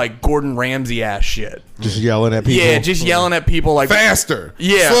doing some like Gordon Ramsay ass shit. Just yelling at people. Yeah, just yelling at people like Faster.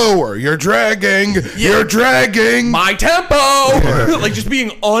 Yeah. Slower. You're dragging. You're dragging. my tempo, like just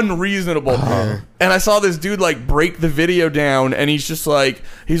being unreasonable. And I saw this dude like break the video down, and he's like,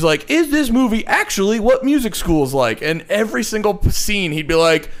 is this movie actually what music school is like? And every single scene, he'd be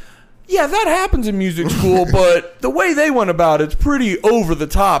like, yeah, that happens in music school, but the way they went about it's pretty over the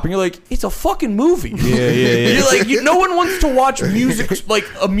top. And you're like, it's a fucking movie. Yeah. You're like, no one wants to watch music like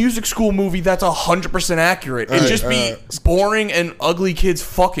a music school movie that's 100% accurate. It'd just be boring and ugly kids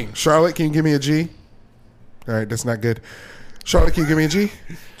fucking. Charlotte, can you give me a G? All right, that's not good. Charlotte, can you give me a G?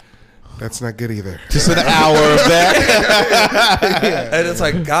 That's not good either. Just an hour of that. And it's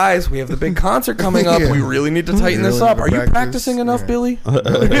like, guys, we have the big concert coming up. Yeah. We really need to tighten this Really up. need Are to you practice. practicing enough, Yeah. Billy? Go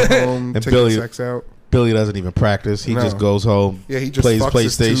home, And take Billy- the sex out. Billy doesn't even practice. He No. just goes home. Yeah, he just plays fucks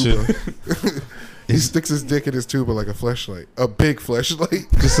his PlayStation. tuba. He sticks his dick in his tuba like a fleshlight, a big fleshlight.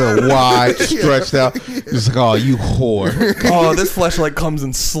 Just a wide, stretched out. Just like, oh, you whore. Oh, this fleshlight comes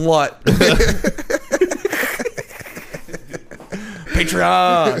in slut.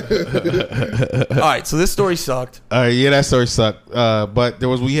 Patreon. All right, so this story sucked. Yeah, that story sucked. But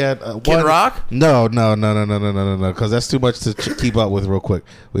we had Kid one- Rock? No, because that's too much to keep up with real quick.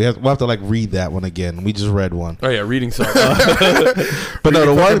 We'll have to like read that one again. We just read one, Oh yeah, reading sucked. but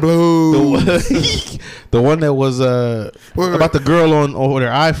no, Blues. the one that was wait. about the girl on their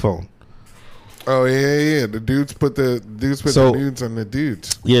iPhone. Oh yeah. The dudes put the nudes on the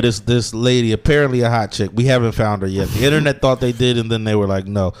dudes. Yeah, this lady, apparently a hot chick. We haven't found her yet. The internet thought they did, and then they were like,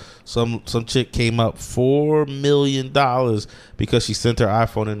 no. Some chick came up $4 million because she sent her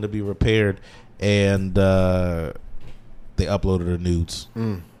iPhone in to be repaired, and they uploaded her nudes.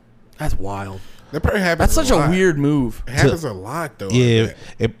 That's wild. That probably happens. That's such a weird move. It happens a lot though. Yeah,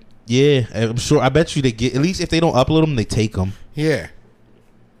 like yeah. I'm sure. I bet you they get, at least if they don't upload them, they take them. yeah.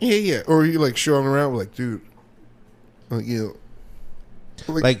 Or you like showing around like, dude, like you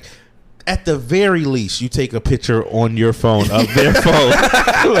know, Like at the very least, you take a picture on your phone of their phone.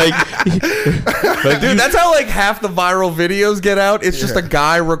 like Dude, that's how like half the viral videos get out. It's just a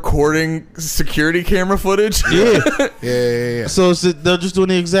guy recording security camera footage. yeah. So they're just doing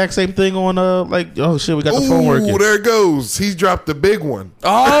the exact same thing on like, oh shit, we got the phone working. Ooh, there it goes. He dropped the big one.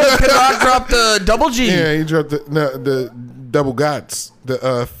 Oh, Kid Rock dropped the double G. Yeah, he dropped the double gots. The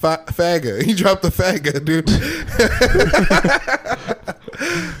fagga. He dropped the fagga, dude.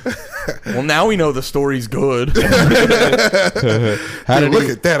 Well, now we know the story's good. Dude, look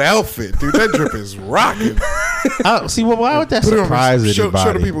at that outfit, dude. That drip is rocking. See, well, why would that Put it on- surprise show the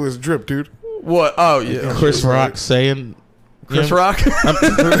anybody? people his drip, dude. What? Oh, yeah. Chris Rock saying, Chris Rock?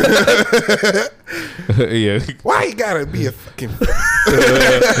 yeah. Why you gotta be a fucking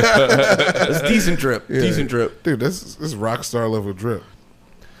It's decent drip. Yeah. Decent drip. dude? This is rock star level drip.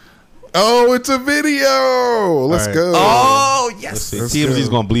 Oh, it's a video. Let's All right. go. Oh, yes. Let's TMZ's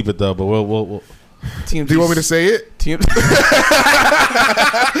go. gonna bleep it though, but we'll TMZ. Do you want me to say it?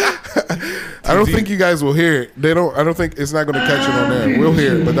 I don't think you guys will hear it. They don't. I don't think it's not going to catch it on there. We'll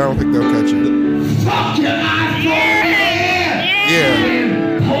hear it, but I don't think they'll catch it. Fuck your iPhone.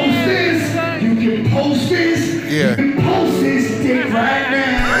 Yeah. Post this. You can post this. Yeah. You can post this dick right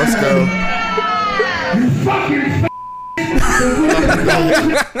now. Let's go. You fucking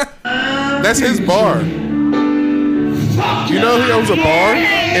That's his bar. You know he owns a bar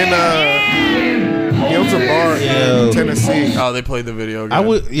in he owns a bar in Tennessee. Oh, they played the video again.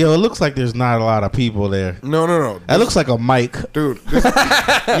 it looks like there's not a lot of people there. No. That looks like a mic. Dude.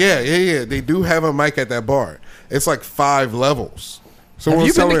 Yeah. They do have a mic at that bar. It's like 5 levels. Someone Have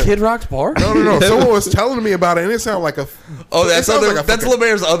you was been to telling- Kid Rock's bar? No. Someone was telling me about it, and it sounded like a. Oh, it that's sounds other, like a that's fucking-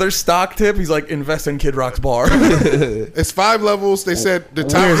 Lemaire's other stock tip. He's like, invest in Kid Rock's bar. It's 5 levels. They said the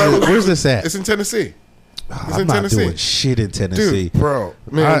top level. Where's this at? It's in Tennessee. It's I'm in not Tennessee. doing shit in Tennessee. Dude, bro,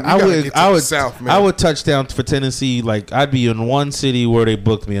 man, I would South, man. I would touch down for Tennessee. Like I'd be in one city where they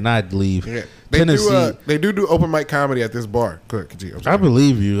booked me and I'd leave. Yeah. Tennessee. They do open mic comedy at this bar. Go ahead, continue. I'm I sorry.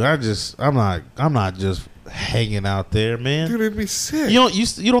 believe you. I'm not just hanging out there, man. Dude, it'd be sick.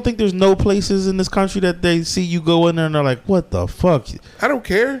 You don't think there's no places in this country that they see you go in there and they're like, what the fuck? I don't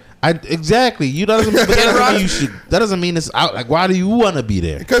care. Exactly. That doesn't mean it's out. Like, why do you want to be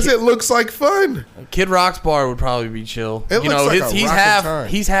there? Because it looks like fun. Kid Rock's bar would probably be chill. It looks like a he's rockin' half time.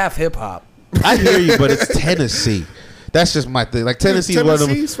 he's half hip hop. I hear you, but it's Tennessee. That's just my thing. Like Tennessee's one of them.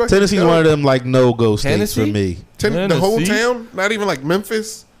 Tennessee's fucking Tennessee's dope. one of them like no go states for Tennessee? me. The whole Tennessee? town, not even like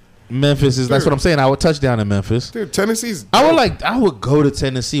Memphis. Memphis is. That's Dude. what I'm saying. I would touch down in Memphis. Dude, Tennessee's. I would go to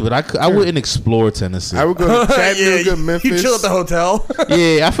Tennessee, but I wouldn't explore Tennessee. I would go to Chattanooga, you Memphis. chill at the hotel.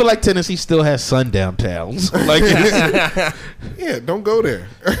 Yeah, I feel like Tennessee still has sundown towns. Like, Yeah, don't go there.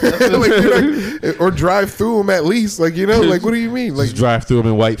 Like, or drive through them at least. Like, like, what do you mean? Like, just drive through them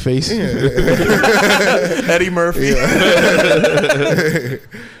in whiteface. Eddie Murphy.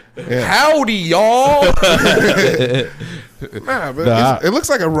 Yeah. Howdy, y'all. Nah, but Nah. it looks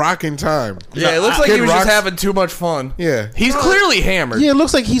like a rocking time. Yeah, it looks like Kid he was Rock's- just having too much fun. Yeah. He's clearly hammered. Yeah, it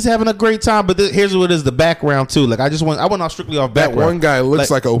looks like he's having a great time. But here's what is the background too. Like I went off strictly off That background. one guy looks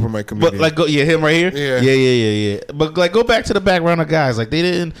like an open mic comedian. But like, him right here. Yeah. Yeah. But like, go back to the background of guys. Like they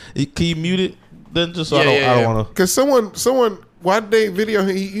didn't. Can you mute it? Then just so I don't want to. Because someone, why did they video?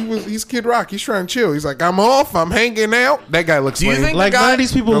 He's Kid Rock. He's trying to chill. He's like, I'm off. I'm hanging out. That guy looks. Do you lame. think- Like the guy- none of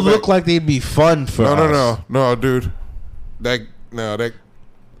these people No, look but- like they'd be fun for us. No, dude. That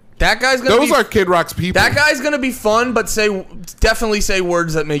That guy's gonna those be, are Kid Rock's people. That guy's gonna be fun, but definitely say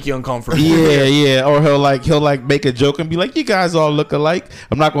words that make you uncomfortable. Yeah. Or he'll make a joke and be like, "You guys all look alike."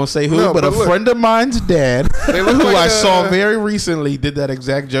 I'm not gonna say who, No, but a but look. friend of mine's dad, They look who like I a- saw very recently, did that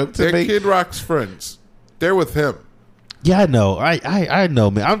exact joke to They're me. Kid Rock's friends. They're with him. Yeah, I know. I know,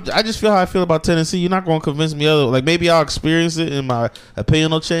 man. I just feel how I feel about Tennessee. You're not gonna convince me other. Like maybe I'll experience it and my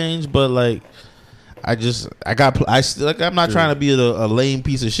opinion will change, but like. I'm not trying to be a lame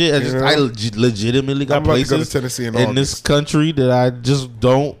piece of shit. I legitimately got I'm about to places go to Tennessee in this August. country that I just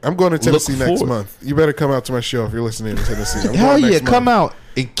don't. I'm going to Tennessee look next forward. month. You better come out to my show if you're listening to Tennessee. I'm Hell going yeah, next come month. out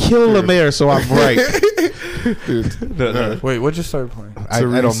and kill the mayor so I'm right. Dude. No. Wait, what just started playing? I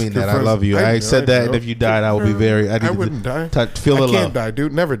don't mean that. I love you. I said that, and if you died, I would be very. I wouldn't die. Feel the I can't love. die,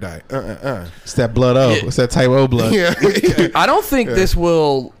 dude. Never die. It's that blood O. Yeah. It's that type O blood. Yeah. I don't think this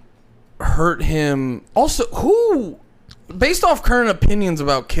will hurt him. Also, based off current opinions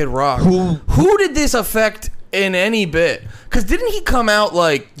about Kid Rock, who did this affect in any bit? Because didn't he come out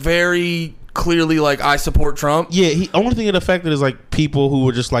like very clearly like, I support Trump? Yeah. Only thing it affected is like people who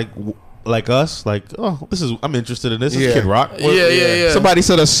were just like us, like, oh, I'm interested in this. It's Yeah. Kid Rock. Yeah. Somebody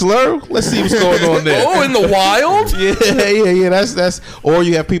said a slur. Let's see what's going on there. Oh, in the wild? Yeah. That's. Or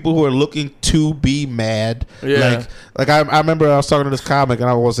you have people who are looking to be mad. Yeah. Like I remember I was talking to this comic, and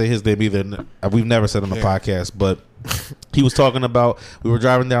I won't say his name either. We've never said on the podcast, but he was talking about, we were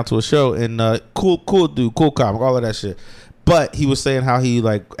driving down to a show, and cool dude, cool comic, all of that shit. But he was saying how he,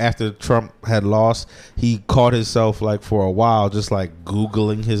 like, after Trump had lost, he caught himself, like, for a while just, like,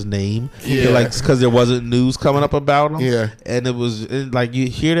 Googling his name. Yeah. Like, because there wasn't news coming up about him. Yeah. And it was, like, you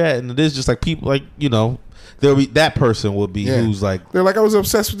hear that, and it is just, like, people, like, there'll be, that person would be who's, like. They're like, I was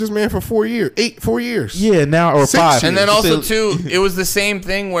obsessed with this man for 4 years. 4 years. Yeah, now, or 6 5. And then You also, say- too, it was the same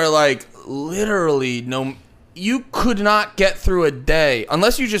thing where, like, literally, you could not get through a day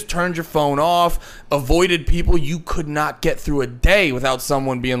unless you just turned your phone off, avoided people. You could not get through a day without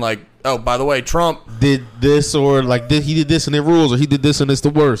someone being like, oh, by the way, Trump did this, or like he did this and it rules, or he did this and it's the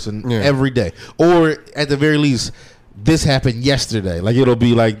worst, and every day, or at the very least, this happened yesterday. Like it'll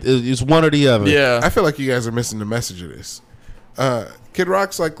be like it's one or the other. Yeah. I feel like you guys are missing the message of this. Kid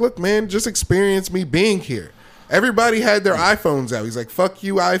Rock's like, look, man, just experience me being here. Everybody had their iPhones out. He's like, fuck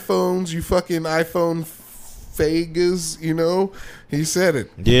you iPhones, you fucking iPhone fagas, He said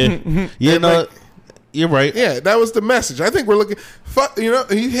it. Yeah. Yeah, And, no, like, you're right. Yeah, that was the message. I think we're looking. Fuck, he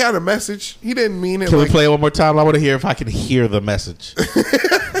had a message. He didn't mean it. Can like, we play it one more time? I want to hear if I can hear the message.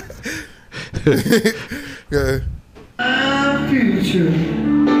 Yeah. Future.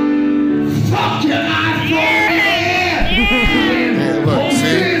 Fuck your iPhone. Yeah, look,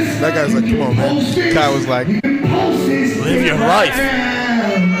 see, that guy's like, come on, man. Guy was like, Live your life.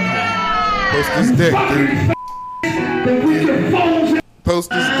 Post this dick, dude. Post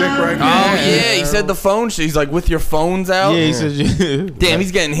this dick right now. Oh, yeah. He said the phone shit. He's like, with your phones out? yeah, he said, Damn,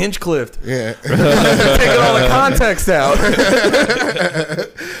 he's getting Hinchcliffed. Yeah. Taking all the context out.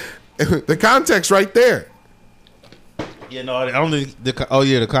 The context right there. Yeah, no, I don't think the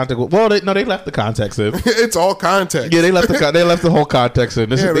context. Well, they left the context in. It's all context. Yeah, they left the whole context in.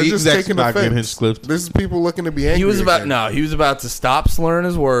 This Yeah, is they're the just exact taking not getting offense. his clips. This is people looking to be angry. He was about again. he was about to stop slurring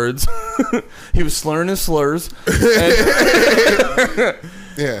his words. He was slurring his slurs, and,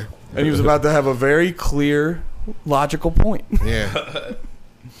 Yeah, and he was about to have a very clear, logical point. yeah.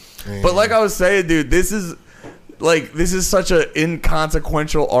 But like I was saying, dude, this is such an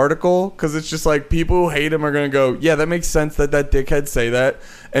inconsequential article because it's just like people who hate him are gonna go, yeah, that makes sense that dickhead say that,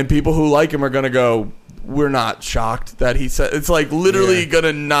 and people who like him are gonna go, we're not shocked that he said. It's like literally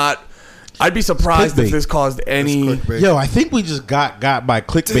gonna not. I'd be surprised if this caused any. Yo, I think we just got by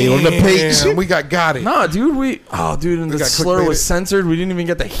clickbait on the page. Damn, we got it. Nah, dude, and the got slur was clickbaited. censored. We didn't even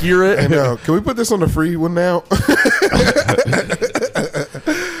get to hear it. I know. Can we put this on the free one now?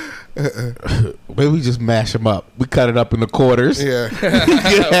 Maybe we just mash them up. We cut it up into quarters. Yeah.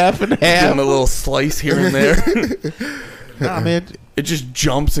 Get half and Give half. him a little slice here and there. Nah, man. It just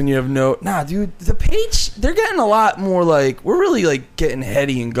jumps and you have no. Nah, dude, the page, they're getting a lot more like, we're really like getting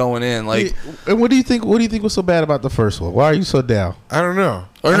heady and going in. Like, And what do you think was so bad about the first one? Why are you so down? I don't know.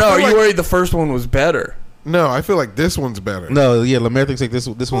 or I no, feel are you like- worried the first one was better? No, I feel like this one's better. No, yeah, Lemaire thinks like this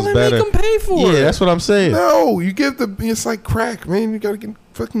one's Well, then better. make them pay for it. Yeah, that's what I'm saying. No, you give it's like crack, man. You gotta get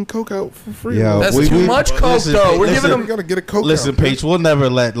fucking coke out for free. Yo, That's we- too we- much coke, listen, though. We're listen, giving You them. gotta get a coke Listen, out. man. Paige, we'll never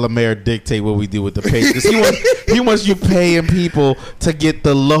let Lemaire dictate what we do with the page. 'Cause he wants you paying people to get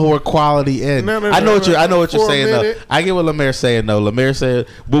the lower quality in. No, I know what you're For a saying though. minute. I get what Lemaire's saying though. Lemaire said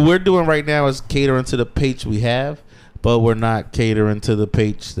what we're doing right now is catering to the page we have, but we're not catering to the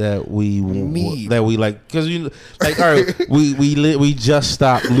page that we Need. that we like. Because you like, all right, we just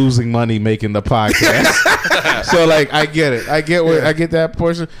stopped losing money making the podcast. So like, I get it. I get I get that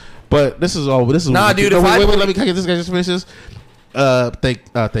portion. But this is all. This is Nah, dude, if Wait, I wait, put- let me. Can I get this guy just finish this?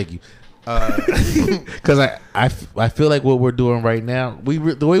 Thank you. Because I feel like what we're doing right now,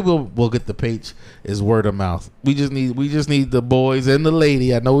 the way we'll get the page is word of mouth. We just need the boys and the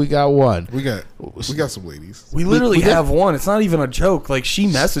lady. I know we got one. We got some ladies. We literally we got- have one. It's not even a joke. Like, she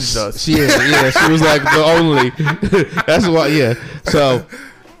messaged us. She was like the only. That's why. Yeah. So,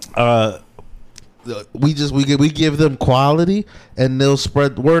 we give them quality and they'll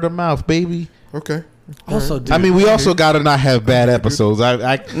spread word of mouth, baby. Okay. Also, dude. I mean, we also gotta not have bad episodes.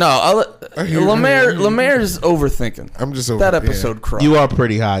 No, Lemaire's overthinking. I'm just over That it, yeah. episode crushed. You are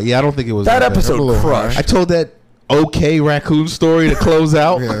pretty high. Yeah, I don't think it was That bad. I'm a episode little crushed. I told that okay raccoon story to close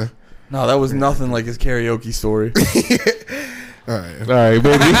out. Yeah. No, that was nothing like his karaoke story. All right. All right,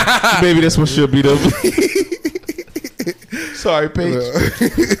 maybe maybe this one should be the. Sorry, Paige.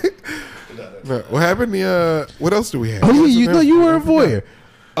 No, what happened? What else do we have? Oh What yeah, was you the know name? you were a voyeur.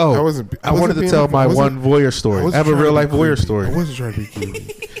 Oh, I wanted to being- tell my I wasn't- one voyeur story. I have a wasn't real trying life to be voyeur creepy. story. I wasn't trying to be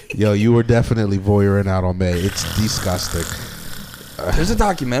creepy. Yo, you were definitely voyeuring out on May. It's disgusting. There's a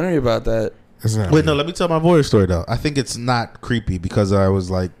documentary about that. It's not. Wait, no, let me tell my voyeur story though. I think it's not creepy because I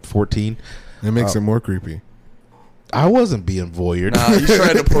was like 14. It makes it more creepy. I wasn't being voyeured. Nah, he's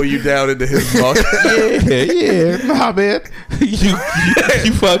trying to pull you down into his muck. yeah, nah, man.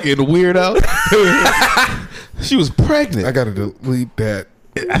 you fucking weirdo. She was pregnant. I gotta delete that.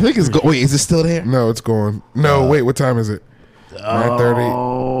 I think it's wait, is it still there? No, it's gone. No, wait. What time is it?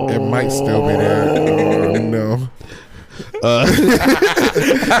 9:30. It might still be there. Oh, no.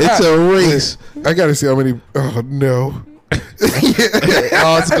 It's a race. I gotta see how many. Oh no.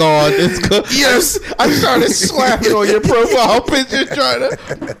 Oh, it's gone. It's gone. Yes, I started slapping on your profile picture trying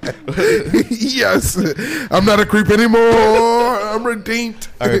to. yes. I'm not a creep anymore. I'm redeemed.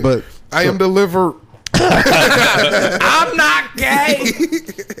 All right, but I am delivered. I'm not gay.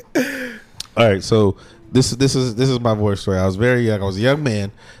 all right, so this is my voice story. I was very young. I was a young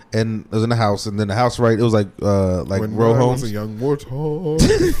man, and I was in the house, and then the house right. It was like When row I homes. was a young mortal.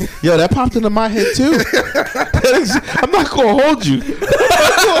 Yo, that popped into my head too. I'm not gonna hold you. I'm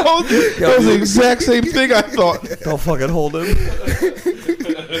not gonna hold you. That was the exact same thing I thought. Don't fucking hold him.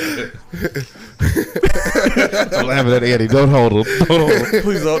 I'm laughing at Andy. Don't hold him. Don't hold him.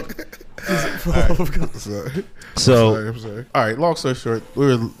 Please don't. So, I'm sorry. all right. Long story short,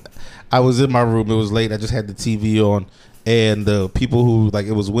 I was in my room. It was late. I just had the TV on, and the people who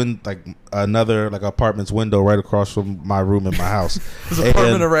it was another apartment's window right across from my room in my house. His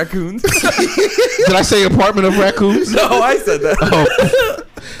apartment of raccoons. Did I say apartment of raccoons? No, I said that. Oh.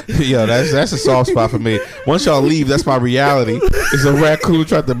 Yo, that's a soft spot for me. Once y'all leave, that's my reality. It's a raccoon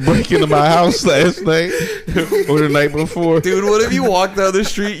tried to break into my house last night or the night before. Dude, what if you walk down the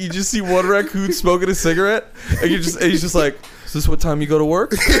street, you just see one raccoon smoking a cigarette, and he's just like, "Is this what time you go to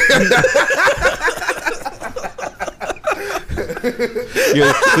work?"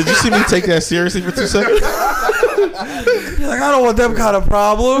 Yo, did you see me take that seriously for 2 seconds? You're like, I don't want them kind of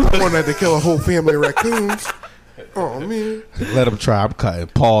problem. I wanted to kill a whole family of raccoons. Oh man, Let them try. I'm cutting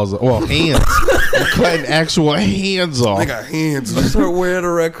paws. Well, hands. I'm cutting actual hands off. they got hands. Start wearing a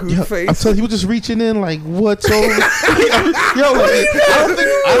raccoon face. I'm telling you, he was just reaching in like, what's over? Yo, like,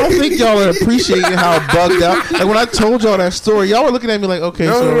 I don't think y'all are appreciating how bugged out. Like when I told y'all that story, y'all were looking at me like, okay,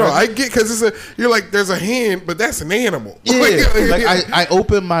 No. I get because you're like there's a hand, but that's an animal. Yeah, like I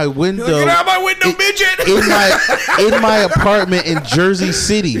opened my window. Get out my window, midget. in my apartment in Jersey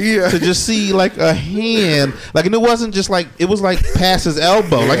City Yeah. to just see like a hand, like, and it wasn't just like, it was like past his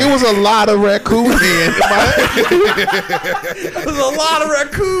elbow, like it was a lot of raccoon hand. There's a lot of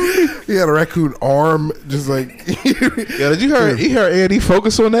raccoon. He had a raccoon arm, just like. Yeah, did you hear Andy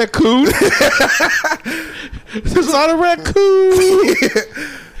focus on that coon? There's a lot of raccoon.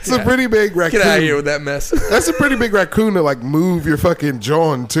 It's a pretty big raccoon. Get out of here with that mess. That's a pretty big raccoon to like move your fucking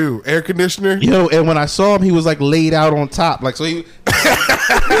John too. Air conditioner. Yo, and when I saw him, he was like laid out on top, like so he.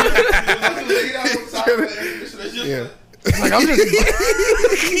 Yeah. Like I'm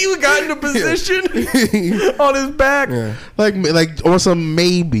just. He got into position on his back. Yeah. like or some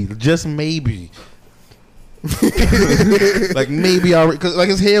maybe, just maybe. Like maybe cause like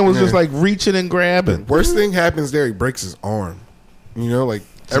his hand was just like reaching and grabbing, Worst thing happens there, he breaks his arm. You know, like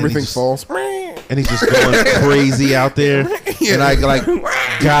everything falls. and he's just going crazy out there. Yeah. And I like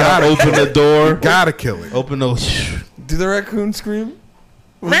gotta open the door, Gotta kill it. open those. Do the raccoon scream?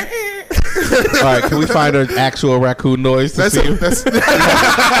 All right, can we find an actual raccoon noise to see, That's to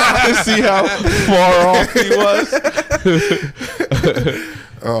see how far off he was?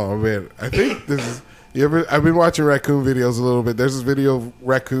 oh man, I think this is. I've been watching raccoon videos a little bit. There's this video of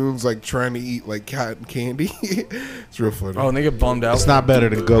raccoons like trying to eat like cotton candy. It's real funny. Oh, and they get bummed out. It's not better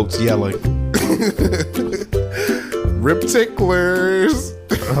than goats yelling. Rip ticklers.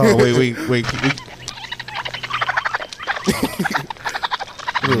 Oh wait.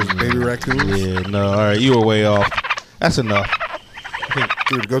 Those baby raccoons. Yeah, no. All right, you were way off. That's enough.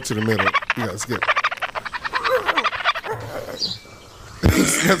 Dude, go to the middle. You gotta skip.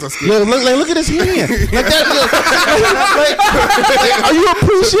 That's a skip. Look at his hand. Like that. Like, are you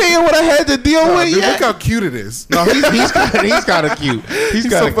appreciating what I had to deal with? Dude, yet? look how cute it is. No, he's kind of cute. He's so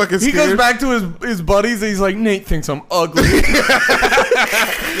kind of. fucking He scared. goes back to his buddies and he's like, Nate thinks I'm ugly.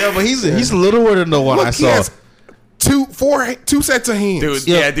 Yeah, but he's littler than the one Look, I he saw. has two sets of hands. Dude,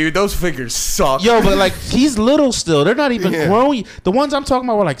 Yeah. dude, those figures suck. Yo, but like he's little still. They're not even Yeah. growing. The ones I'm talking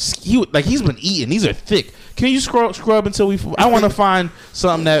about were like skewed. Like he's been eating. These are thick. Can you scrub until we? I want to find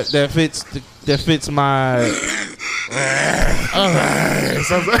something that fits my.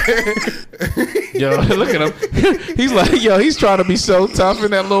 Yo, look at him. He's like, he's trying to be so tough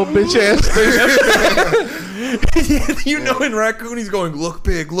in that little bitch ass thing. You know, in raccoon, he's going, look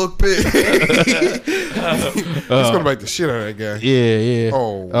big, look big. He's gonna bite the shit out of that guy. Yeah.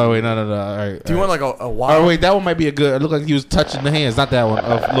 Oh. Wait, no. All right. Do you want like a wild? Oh wait, that one might be a good. It looked like he was touching the hands. Not that one.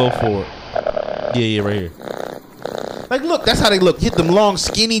 Of Lil Ford. Yeah, right here. Like, look, that's how they look. Hit them long,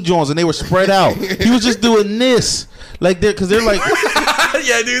 skinny joints, and they were spread out. He was just doing this, like because they're like,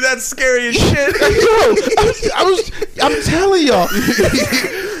 Yeah, dude, that's scary as shit. I'm telling y'all.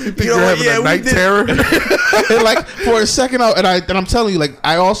 You think You know you're what? having Yeah, a we night did- terror? And like for a second, I'm telling you, like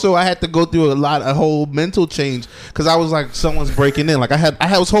I had to go through a whole mental change because I was like, someone's breaking in. Like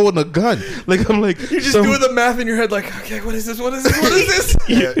I was holding a gun. Like I'm like, You're just doing the math in your head, like, okay, what is this? What is this? What is this?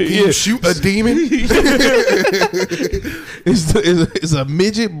 Yeah. Can you shoot a demon? Is a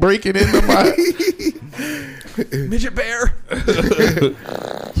midget breaking into my? Midget bear.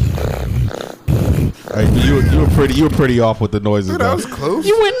 Right, you were pretty off with the noises. Dude, that was close.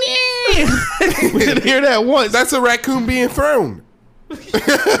 You went yeah. We didn't hear that once. That's a raccoon being thrown.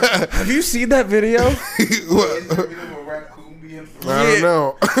 Have you seen that video? I don't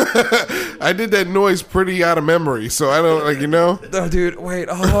know. I did that noise pretty out of memory, so I don't like No, dude, wait.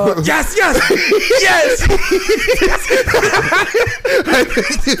 Yes.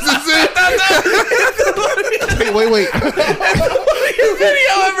 Wait. Funniest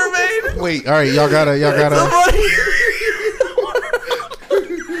video ever made. Wait, all right, y'all gotta.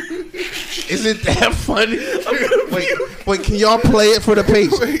 Is it that funny? Wait, can y'all play it for the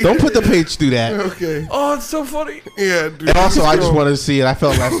page? Don't put the page through that. Okay. Oh, it's so funny. Yeah, dude. And also, I just wanted to see it. I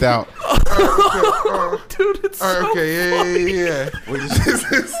felt left out. Dude, it's All right, so okay, yeah. This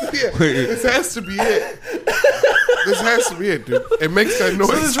has to be it. This has to be it, dude. It makes that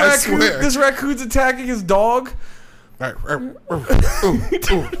noise. So I swear. this raccoon's attacking his dog.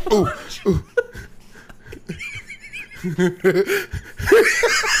 Ooh. He's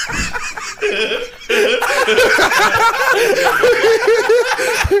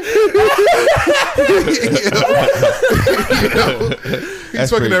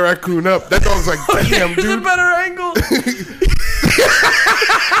fucking that raccoon up. That dog's like, damn, Here's a dude. better angle.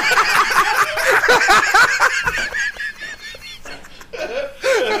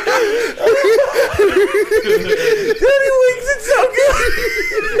 Daddy Wings, it's so good.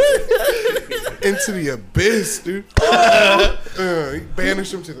 Into the abyss, dude. He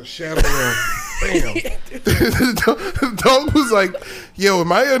banished him to the shadow realm. Bam. The dog was like, yo,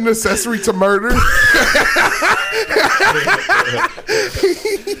 am I an accessory to murder?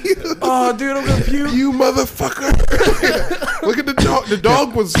 Oh, dude, I'm gonna puke. You motherfucker. Look at the dog. The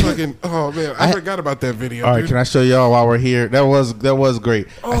dog was fucking, oh man, I forgot about that video. All right, dude. can I show y'all while we're here? That was great.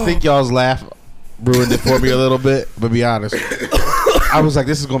 I think y'all's laugh ruined it for me a little bit, but be honest. I was like,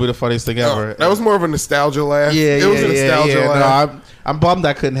 this is gonna be the funniest thing ever. That was more of a nostalgia laugh. Yeah, it was a nostalgia laugh. No, I'm bummed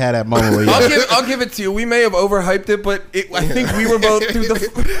I couldn't have that moment with you. I'll give it to you. We may have overhyped it, but I think we were both through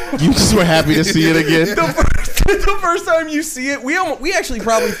the. You just were happy to see it again. The first time you see it, we actually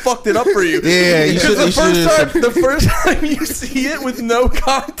probably fucked it up for you. Yeah, you should. The first time you see it with no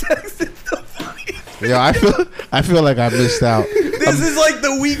context, it's the funniest. Yeah, I feel like I missed out. This is like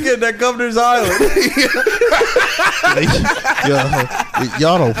the weekend at Governor's Island.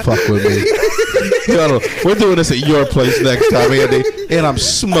 Y'all don't fuck with me. We're doing this at your place next time, Andy, and I'm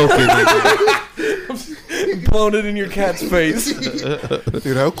smoking it. Blowing it in your cat's face.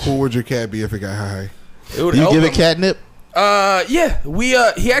 Dude, how cool would your cat be if it got high? It would Do you help give him. it catnip?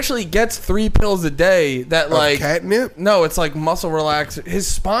 Yeah. He actually gets 3 pills a day that like catnip? No, it's like muscle relaxer. His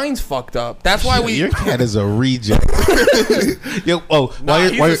spine's fucked up. That's why Your cat is a reject. Yo,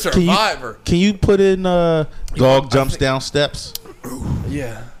 he's a survivor. Can you put in dog jumps down steps?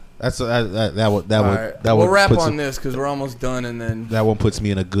 Yeah. That's that would We'll wrap put on this because we're almost done, and then that one puts me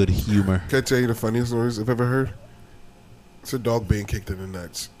in a good humor. Can I tell you the funniest noise I've ever heard? It's a dog being kicked in the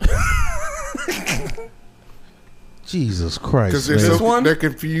nuts. Jesus Christ! Because Man. they're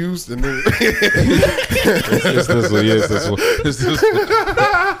confused and then It's this one. Yes, this one. It's this one.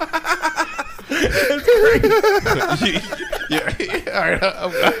 Yeah. All right.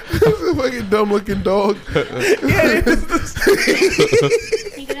 it's a fucking dumb looking dog. Anything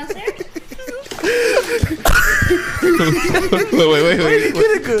else there?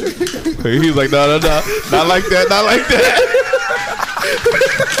 Wait. He's like, no, not like that, not like that.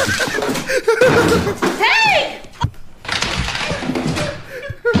 Hey!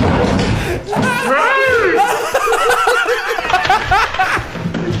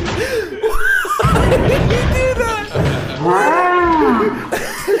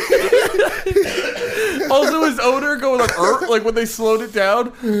 also his owner going like when they slowed it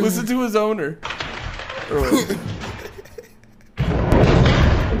down. Listen to his owner.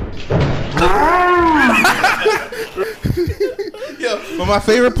 But my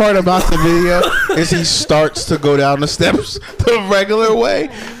favorite part about the video is he starts to go down the steps the regular way,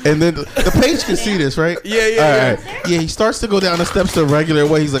 and then the page can see this, right? Yeah. Yeah, he starts to go down the steps the regular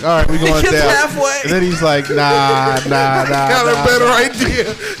way. He's like, all right, we're going gets down. halfway. And then he's like, nah. Got a better idea.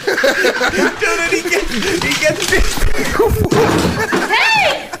 Dude, and he gets this.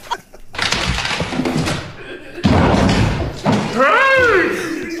 Hey!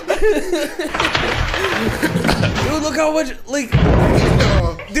 Dude, look how much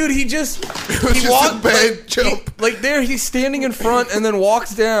dude, he Just walked a bad jump. he's standing in front and then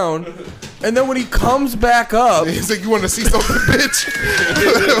walks down, and then when he comes back up, He's like, you want to see something, bitch?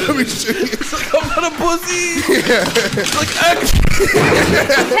 Let me show you. I'm on a pussy. It's like,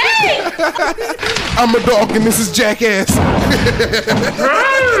 Hey! I'm a dog and this is Jackass.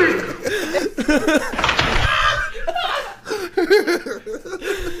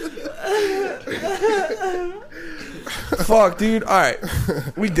 fuck, dude. All right,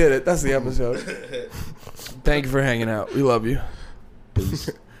 we did it. That's the episode. Thank you for hanging out. We love you. Peace.